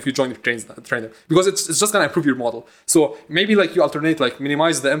as results if you jointly train them, because it's just gonna improve your model. So maybe like you alternate, like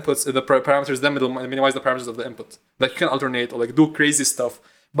minimize the inputs, the parameters, then minimize the parameters of the input. Like you can alternate or like do crazy stuff.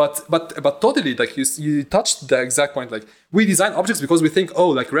 But totally, like you touched the exact point. Like we design objects because we think,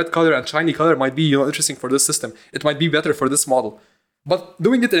 like red color and shiny color might be interesting for this system. It might be better for this model. But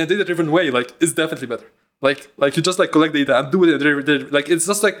doing it in a data-driven way, like, is definitely better. Like you just like collect data and do it. Like it's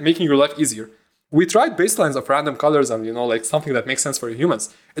just like making your life easier. We tried baselines of random colors and like something that makes sense for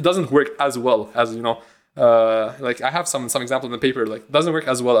humans. It doesn't work as well as like I have some examples in the paper. Like it doesn't work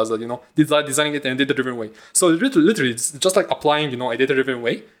as well as designing it in a data-driven way. So literally, it's just like applying a data-driven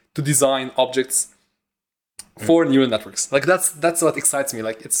way to design objects for neural networks. Like that's what excites me.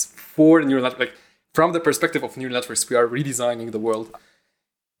 Like it's for neural networks. Like from the perspective of neural networks, we are redesigning the world.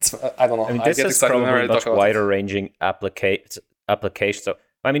 I don't know. I mean, this is probably much wider-ranging application. So,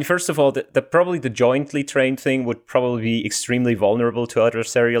 I mean, first of all, probably the jointly trained thing would probably be extremely vulnerable to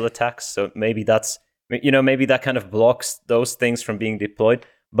adversarial attacks. So maybe maybe that kind of blocks those things from being deployed.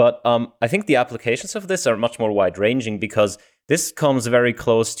 But I think the applications of this are much more wide-ranging because this comes very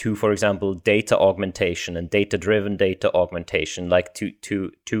close to, for example, data augmentation and data-driven data augmentation, like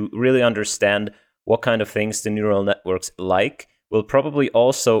to really understand what kind of things the neural networks like. Will probably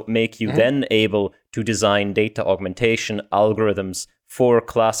also make you then able to design data augmentation algorithms for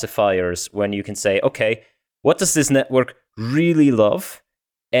classifiers when you can say, okay, what does this network really love?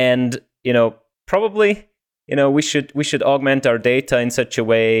 And, probably, we should augment our data in such a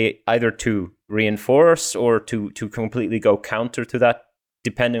way either to reinforce or to completely go counter to that,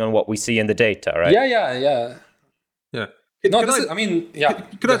 depending on what we see in the data, right? Yeah.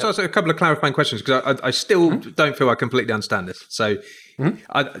 Could I ask a couple of clarifying questions? Because I still don't feel I completely understand this. So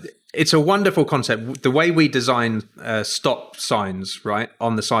it's a wonderful concept. The way we design stop signs, right,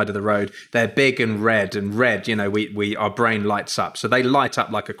 on the side of the road, they're big and red, our brain lights up. So they light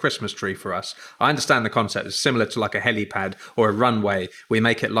up like a Christmas tree for us. I understand the concept. It's similar to like a helipad or a runway. We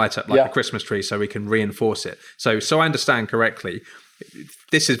make it light up like a Christmas tree so we can reinforce it. So I understand correctly.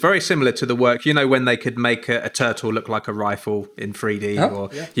 This is very similar to the work, when they could make a turtle look like a rifle in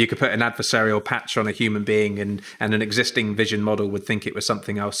 3D, you could put an adversarial patch on a human being and an existing vision model would think it was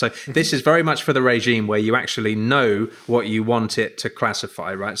something else. So this is very much for the regime where you actually know what you want it to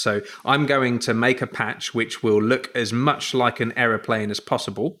classify, right? So I'm going to make a patch which will look as much like an aeroplane as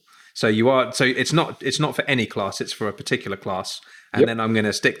possible. So it's not for any class, it's for a particular class. and then I'm going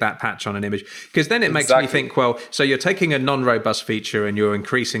to stick that patch on an image. Because then it makes me think, well, so you're taking a non-robust feature and you're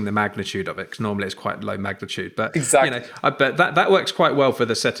increasing the magnitude of it, because normally it's quite low magnitude. But I bet that works quite well for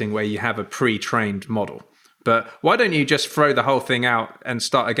the setting where you have a pre-trained model. But why don't you just throw the whole thing out and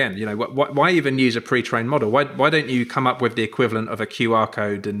start again? Why even use a pre-trained model? Why don't you come up with the equivalent of a QR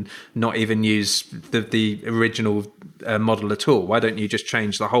code and not even use the original model at all? Why don't you just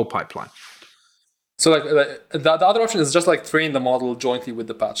change the whole pipeline? So the other option is just like train the model jointly with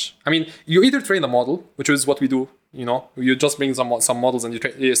the patch. I mean, you either train the model, which is what we do. You just bring some models and you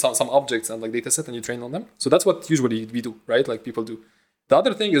train some objects and like data set and you train on them. So that's what usually we do, right? Like people do. The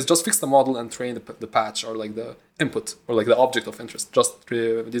other thing is just fix the model and train the patch or like the input or like the object of interest. Just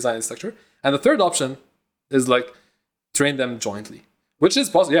design the structure. And the third option is like train them jointly, which is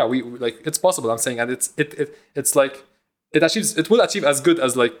possible. Yeah, we like it's possible. I'm saying, and it's like it will achieve as good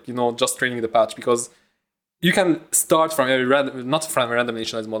as like just training the patch, because you can start from not from a random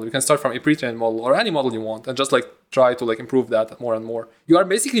initialized model. You can start from a pre-trained model or any model you want and just like try to like improve that more and more. You are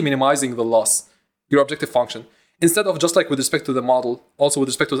basically minimizing the loss, your objective function. Instead of just like with respect to the model, also with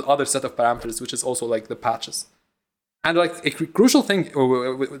respect to the other set of parameters, which is also like the patches. And like a crucial thing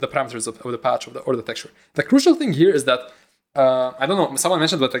with the parameters of the patch or the texture. The crucial thing here is that, I don't know, someone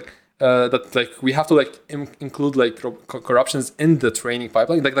mentioned that we have to like include like corruptions in the training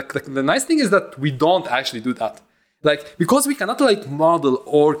pipeline. Like the nice thing is that we don't actually do that. Like, because we cannot like model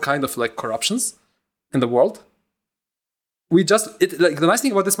all kind of like corruptions in the world. We just the nice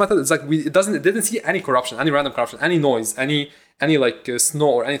thing about this method is like it didn't see any corruption, any random corruption, any noise, any like snow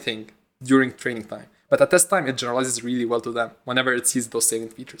or anything during training time. But at test time, it generalizes really well to them whenever it sees those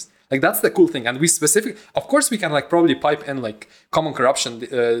salient features. Like that's the cool thing. And of course, we can like probably pipe in like common corruption,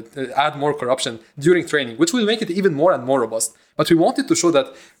 add more corruption during training, which will make it even more and more robust. But we wanted to show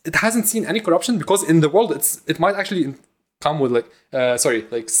that it hasn't seen any corruption, because in the world it might actually come with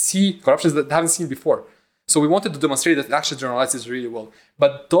see corruptions that they haven't seen before. So we wanted to demonstrate that it actually generalizes really well.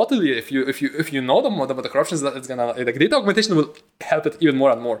 But totally, if you know the corruptions, that it's gonna like data augmentation will help it even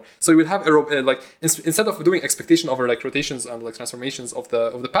more and more. So you will have instead of doing expectation over like rotations and like transformations of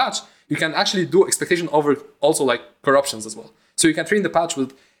the patch, you can actually do expectation over also like corruptions as well. So you can train the patch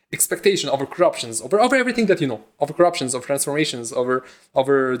with expectation over corruptions, over everything that you know, over corruptions, over transformations,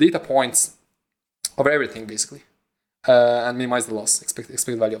 over data points, over everything basically, and minimize the loss,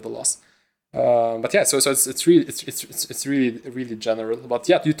 expected value of the loss. But yeah, so it's really general. But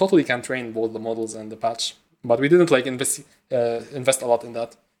yeah, you totally can train both the models and the patch. But we didn't like invest a lot in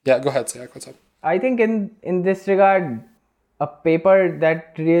that. Yeah, go ahead, Sayak, what's up? I think in this regard, a paper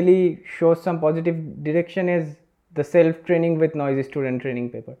that really shows some positive direction is the self-training with noisy student training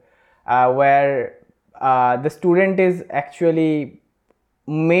paper, where the student is actually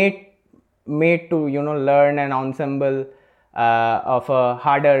made to learn an ensemble of a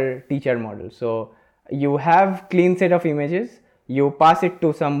harder teacher model. So you have clean set of images, you pass it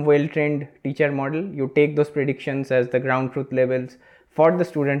to some well-trained teacher model, you take those predictions as the ground truth levels for the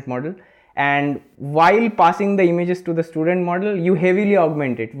student model, and while passing the images to the student model, you heavily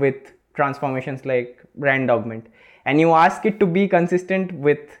augment it with transformations like rand augment, and you ask it to be consistent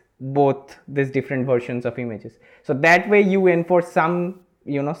with both these different versions of images. So that way you enforce some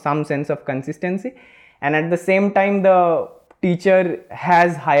sense of consistency, and at the same time the teacher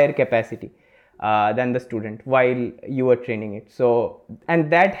has higher capacity than the student while you are training it. So,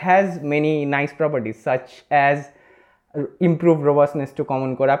 and that has many nice properties, such as improved robustness to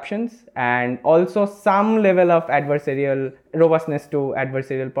common corruptions, and also some level of adversarial robustness to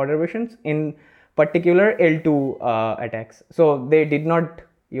adversarial perturbations, in particular L2 attacks. So they did not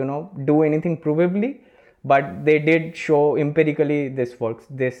do anything provably, but they did show empirically this works,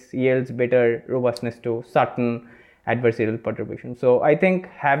 this yields better robustness to certain adversarial perturbation. So I think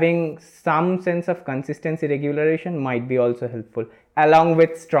having some sense of consistency regularization might be also helpful, along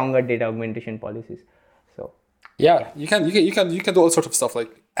with stronger data augmentation policies. So yeah, you can do all sorts of stuff.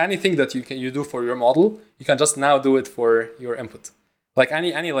 Like anything that you do for your model, you can just now do it for your input. Like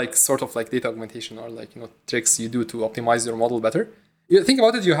any like sort of like data augmentation or like tricks you do to optimize your model better. You think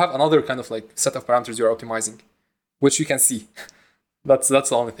about it, you have another kind of like set of parameters you're optimizing, which you can see. That's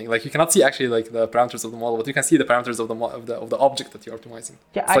the only thing. Like you cannot see actually like the parameters of the model, but you can see the parameters of the object that you're optimizing.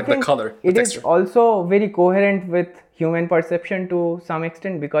 Yeah, it's like the color, the texture. Is also very coherent with human perception to some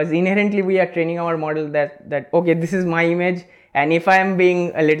extent, because inherently we are training our model that okay, this is my image, and if I am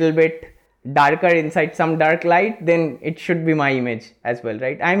being a little bit darker inside some dark light, then it should be my image as well,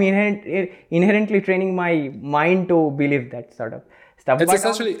 right? I'm inherently training my mind to believe that sort of stuff. It's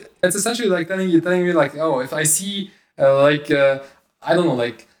essentially like telling me like, oh, if I see I don't know,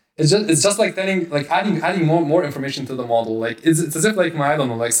 like it's just like telling, like adding more information to the model. Like it's as if like I don't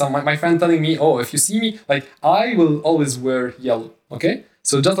know, like my friend telling me, oh, if you see me, like I will always wear yellow. Okay,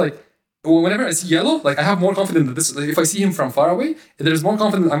 so just like whenever I see yellow, like I have more confidence that this. Like, if I see him from far away, I'm more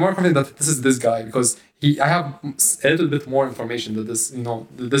confident that this is this guy because I have a little bit more information that this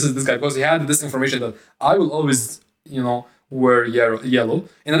is this guy because he had this information that I will always wear yellow.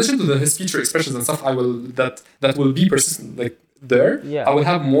 In addition to his feature expressions and stuff, I will that will be persistent like there. Yeah. I will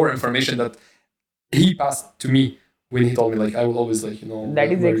have more information that he passed to me when he told me like I will always like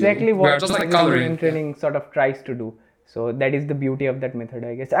that is exactly what just like coloring training sort of tries to do. So that is the beauty of that method,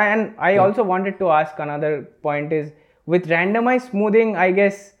 I guess. And I also wanted to ask another point is with randomized smoothing, I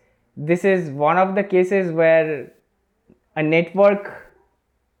guess this is one of the cases where a network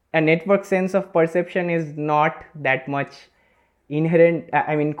sense of perception is not that much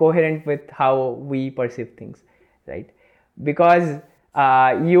coherent with how we perceive things, right? Because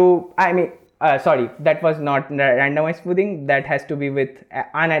that was not randomized smoothing. That has to be with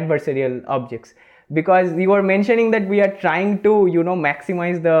unadversarial objects. Because you were mentioning that we are trying to,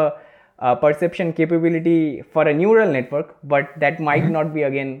 maximize the perception capability for a neural network, but that might not be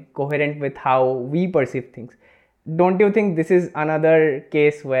again coherent with how we perceive things. Don't you think this is another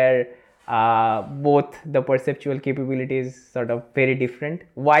case where both the perceptual capabilities sort of very different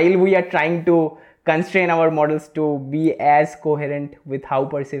while we are trying to constrain our models to be as coherent with how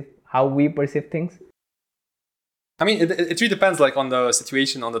we perceive things? I mean, it really depends like on the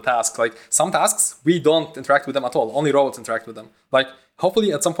situation, on the task. Like some tasks, we don't interact with them at all. Only robots interact with them. Like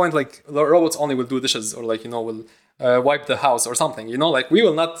hopefully at some point, like robots only will do dishes or like, will wipe the house or something, like we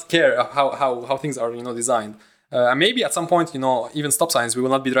will not care how things are, designed. And maybe at some point, even stop signs, we will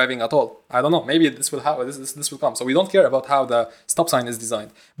not be driving at all. I don't know. Maybe this will this will come. So we don't care about how the stop sign is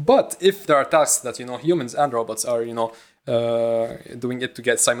designed. But if there are tasks that, humans and robots are, doing it to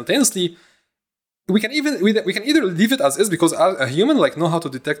get simultaneously, we can either leave it as is because a human like know how to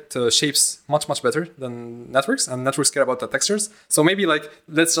detect shapes much better than networks, and networks care about the textures. So maybe like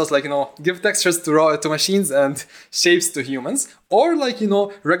let's just like give textures to machines and shapes to humans, or like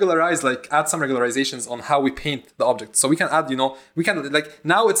regularize, like add some regularizations on how we paint the object. So we can add we can like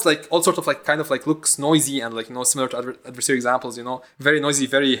now it's like all sort of like kind of like looks noisy and like similar to adversary examples, very noisy,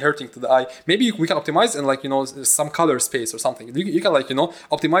 very hurting to the eye. Maybe we can optimize in like some color space or something. You can like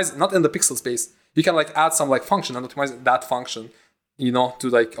optimize not in the pixel space. You can like add some like function and optimize that function, to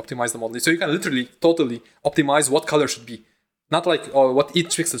like optimize the model. So you can literally totally optimize what color should be, not like what each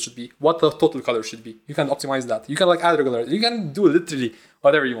pixel should be, what the total color should be. You can optimize that. You can like add regularity. You can do literally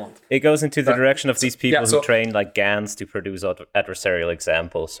whatever you want. It goes into the direction of these people who train like GANs to produce adversarial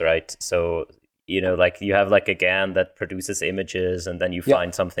examples, right? So like you have like a GAN that produces images, and then you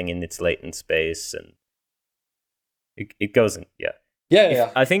find something in its latent space, and it goes in. Yeah.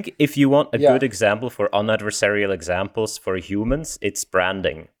 I think if you want a good example for unadversarial examples for humans, it's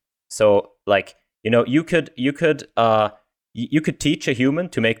branding. So like, you could teach a human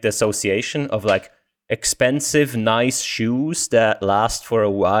to make the association of like expensive, nice shoes that last for a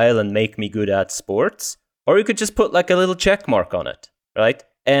while and make me good at sports. Or you could just put like a little check mark on it, right?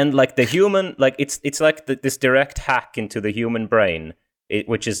 And like the human, like it's like this direct hack into the human brain,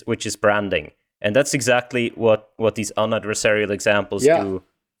 which is branding. And that's exactly what these unadversarial examples do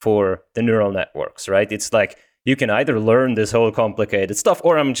for the neural networks, right? It's like you can either learn this whole complicated stuff,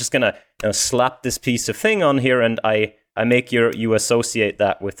 or I'm just gonna slap this piece of thing on here, and I make you associate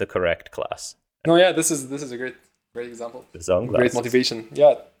that with the correct class. No, yeah, this is a great example. The sunglasses. Great motivation.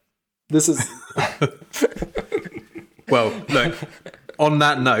 Yeah, this is. Well, look. On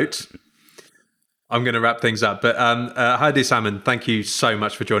that note, I'm going to wrap things up. But Hadi Salman, thank you so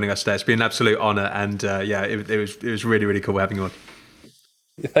much for joining us today. It's been an absolute honor, and it was really, really cool having you on.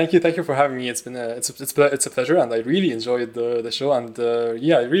 Yeah, thank you for having me. It's been it's a pleasure, and I really enjoyed the show. And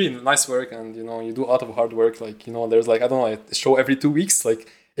really nice work. And you do a lot of hard work. Like there's like I don't know, a show every 2 weeks. Like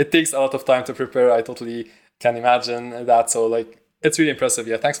it takes a lot of time to prepare. I totally can imagine that. So like. It's really impressive.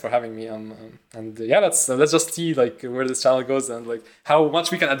 Yeah, thanks for having me. Let's just see like where this channel goes and like how much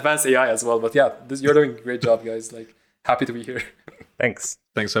we can advance AI as well. But yeah, you're doing a great job, guys. Like, happy to be here. Thanks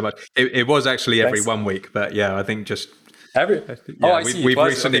so much. It was actually every 1 week, but yeah, I think just every. I see. We've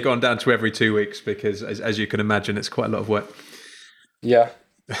recently gone down to every 2 weeks because, as you can imagine, it's quite a lot of work. Yeah.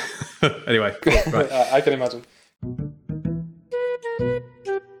 Anyway, cool. Right. I can imagine.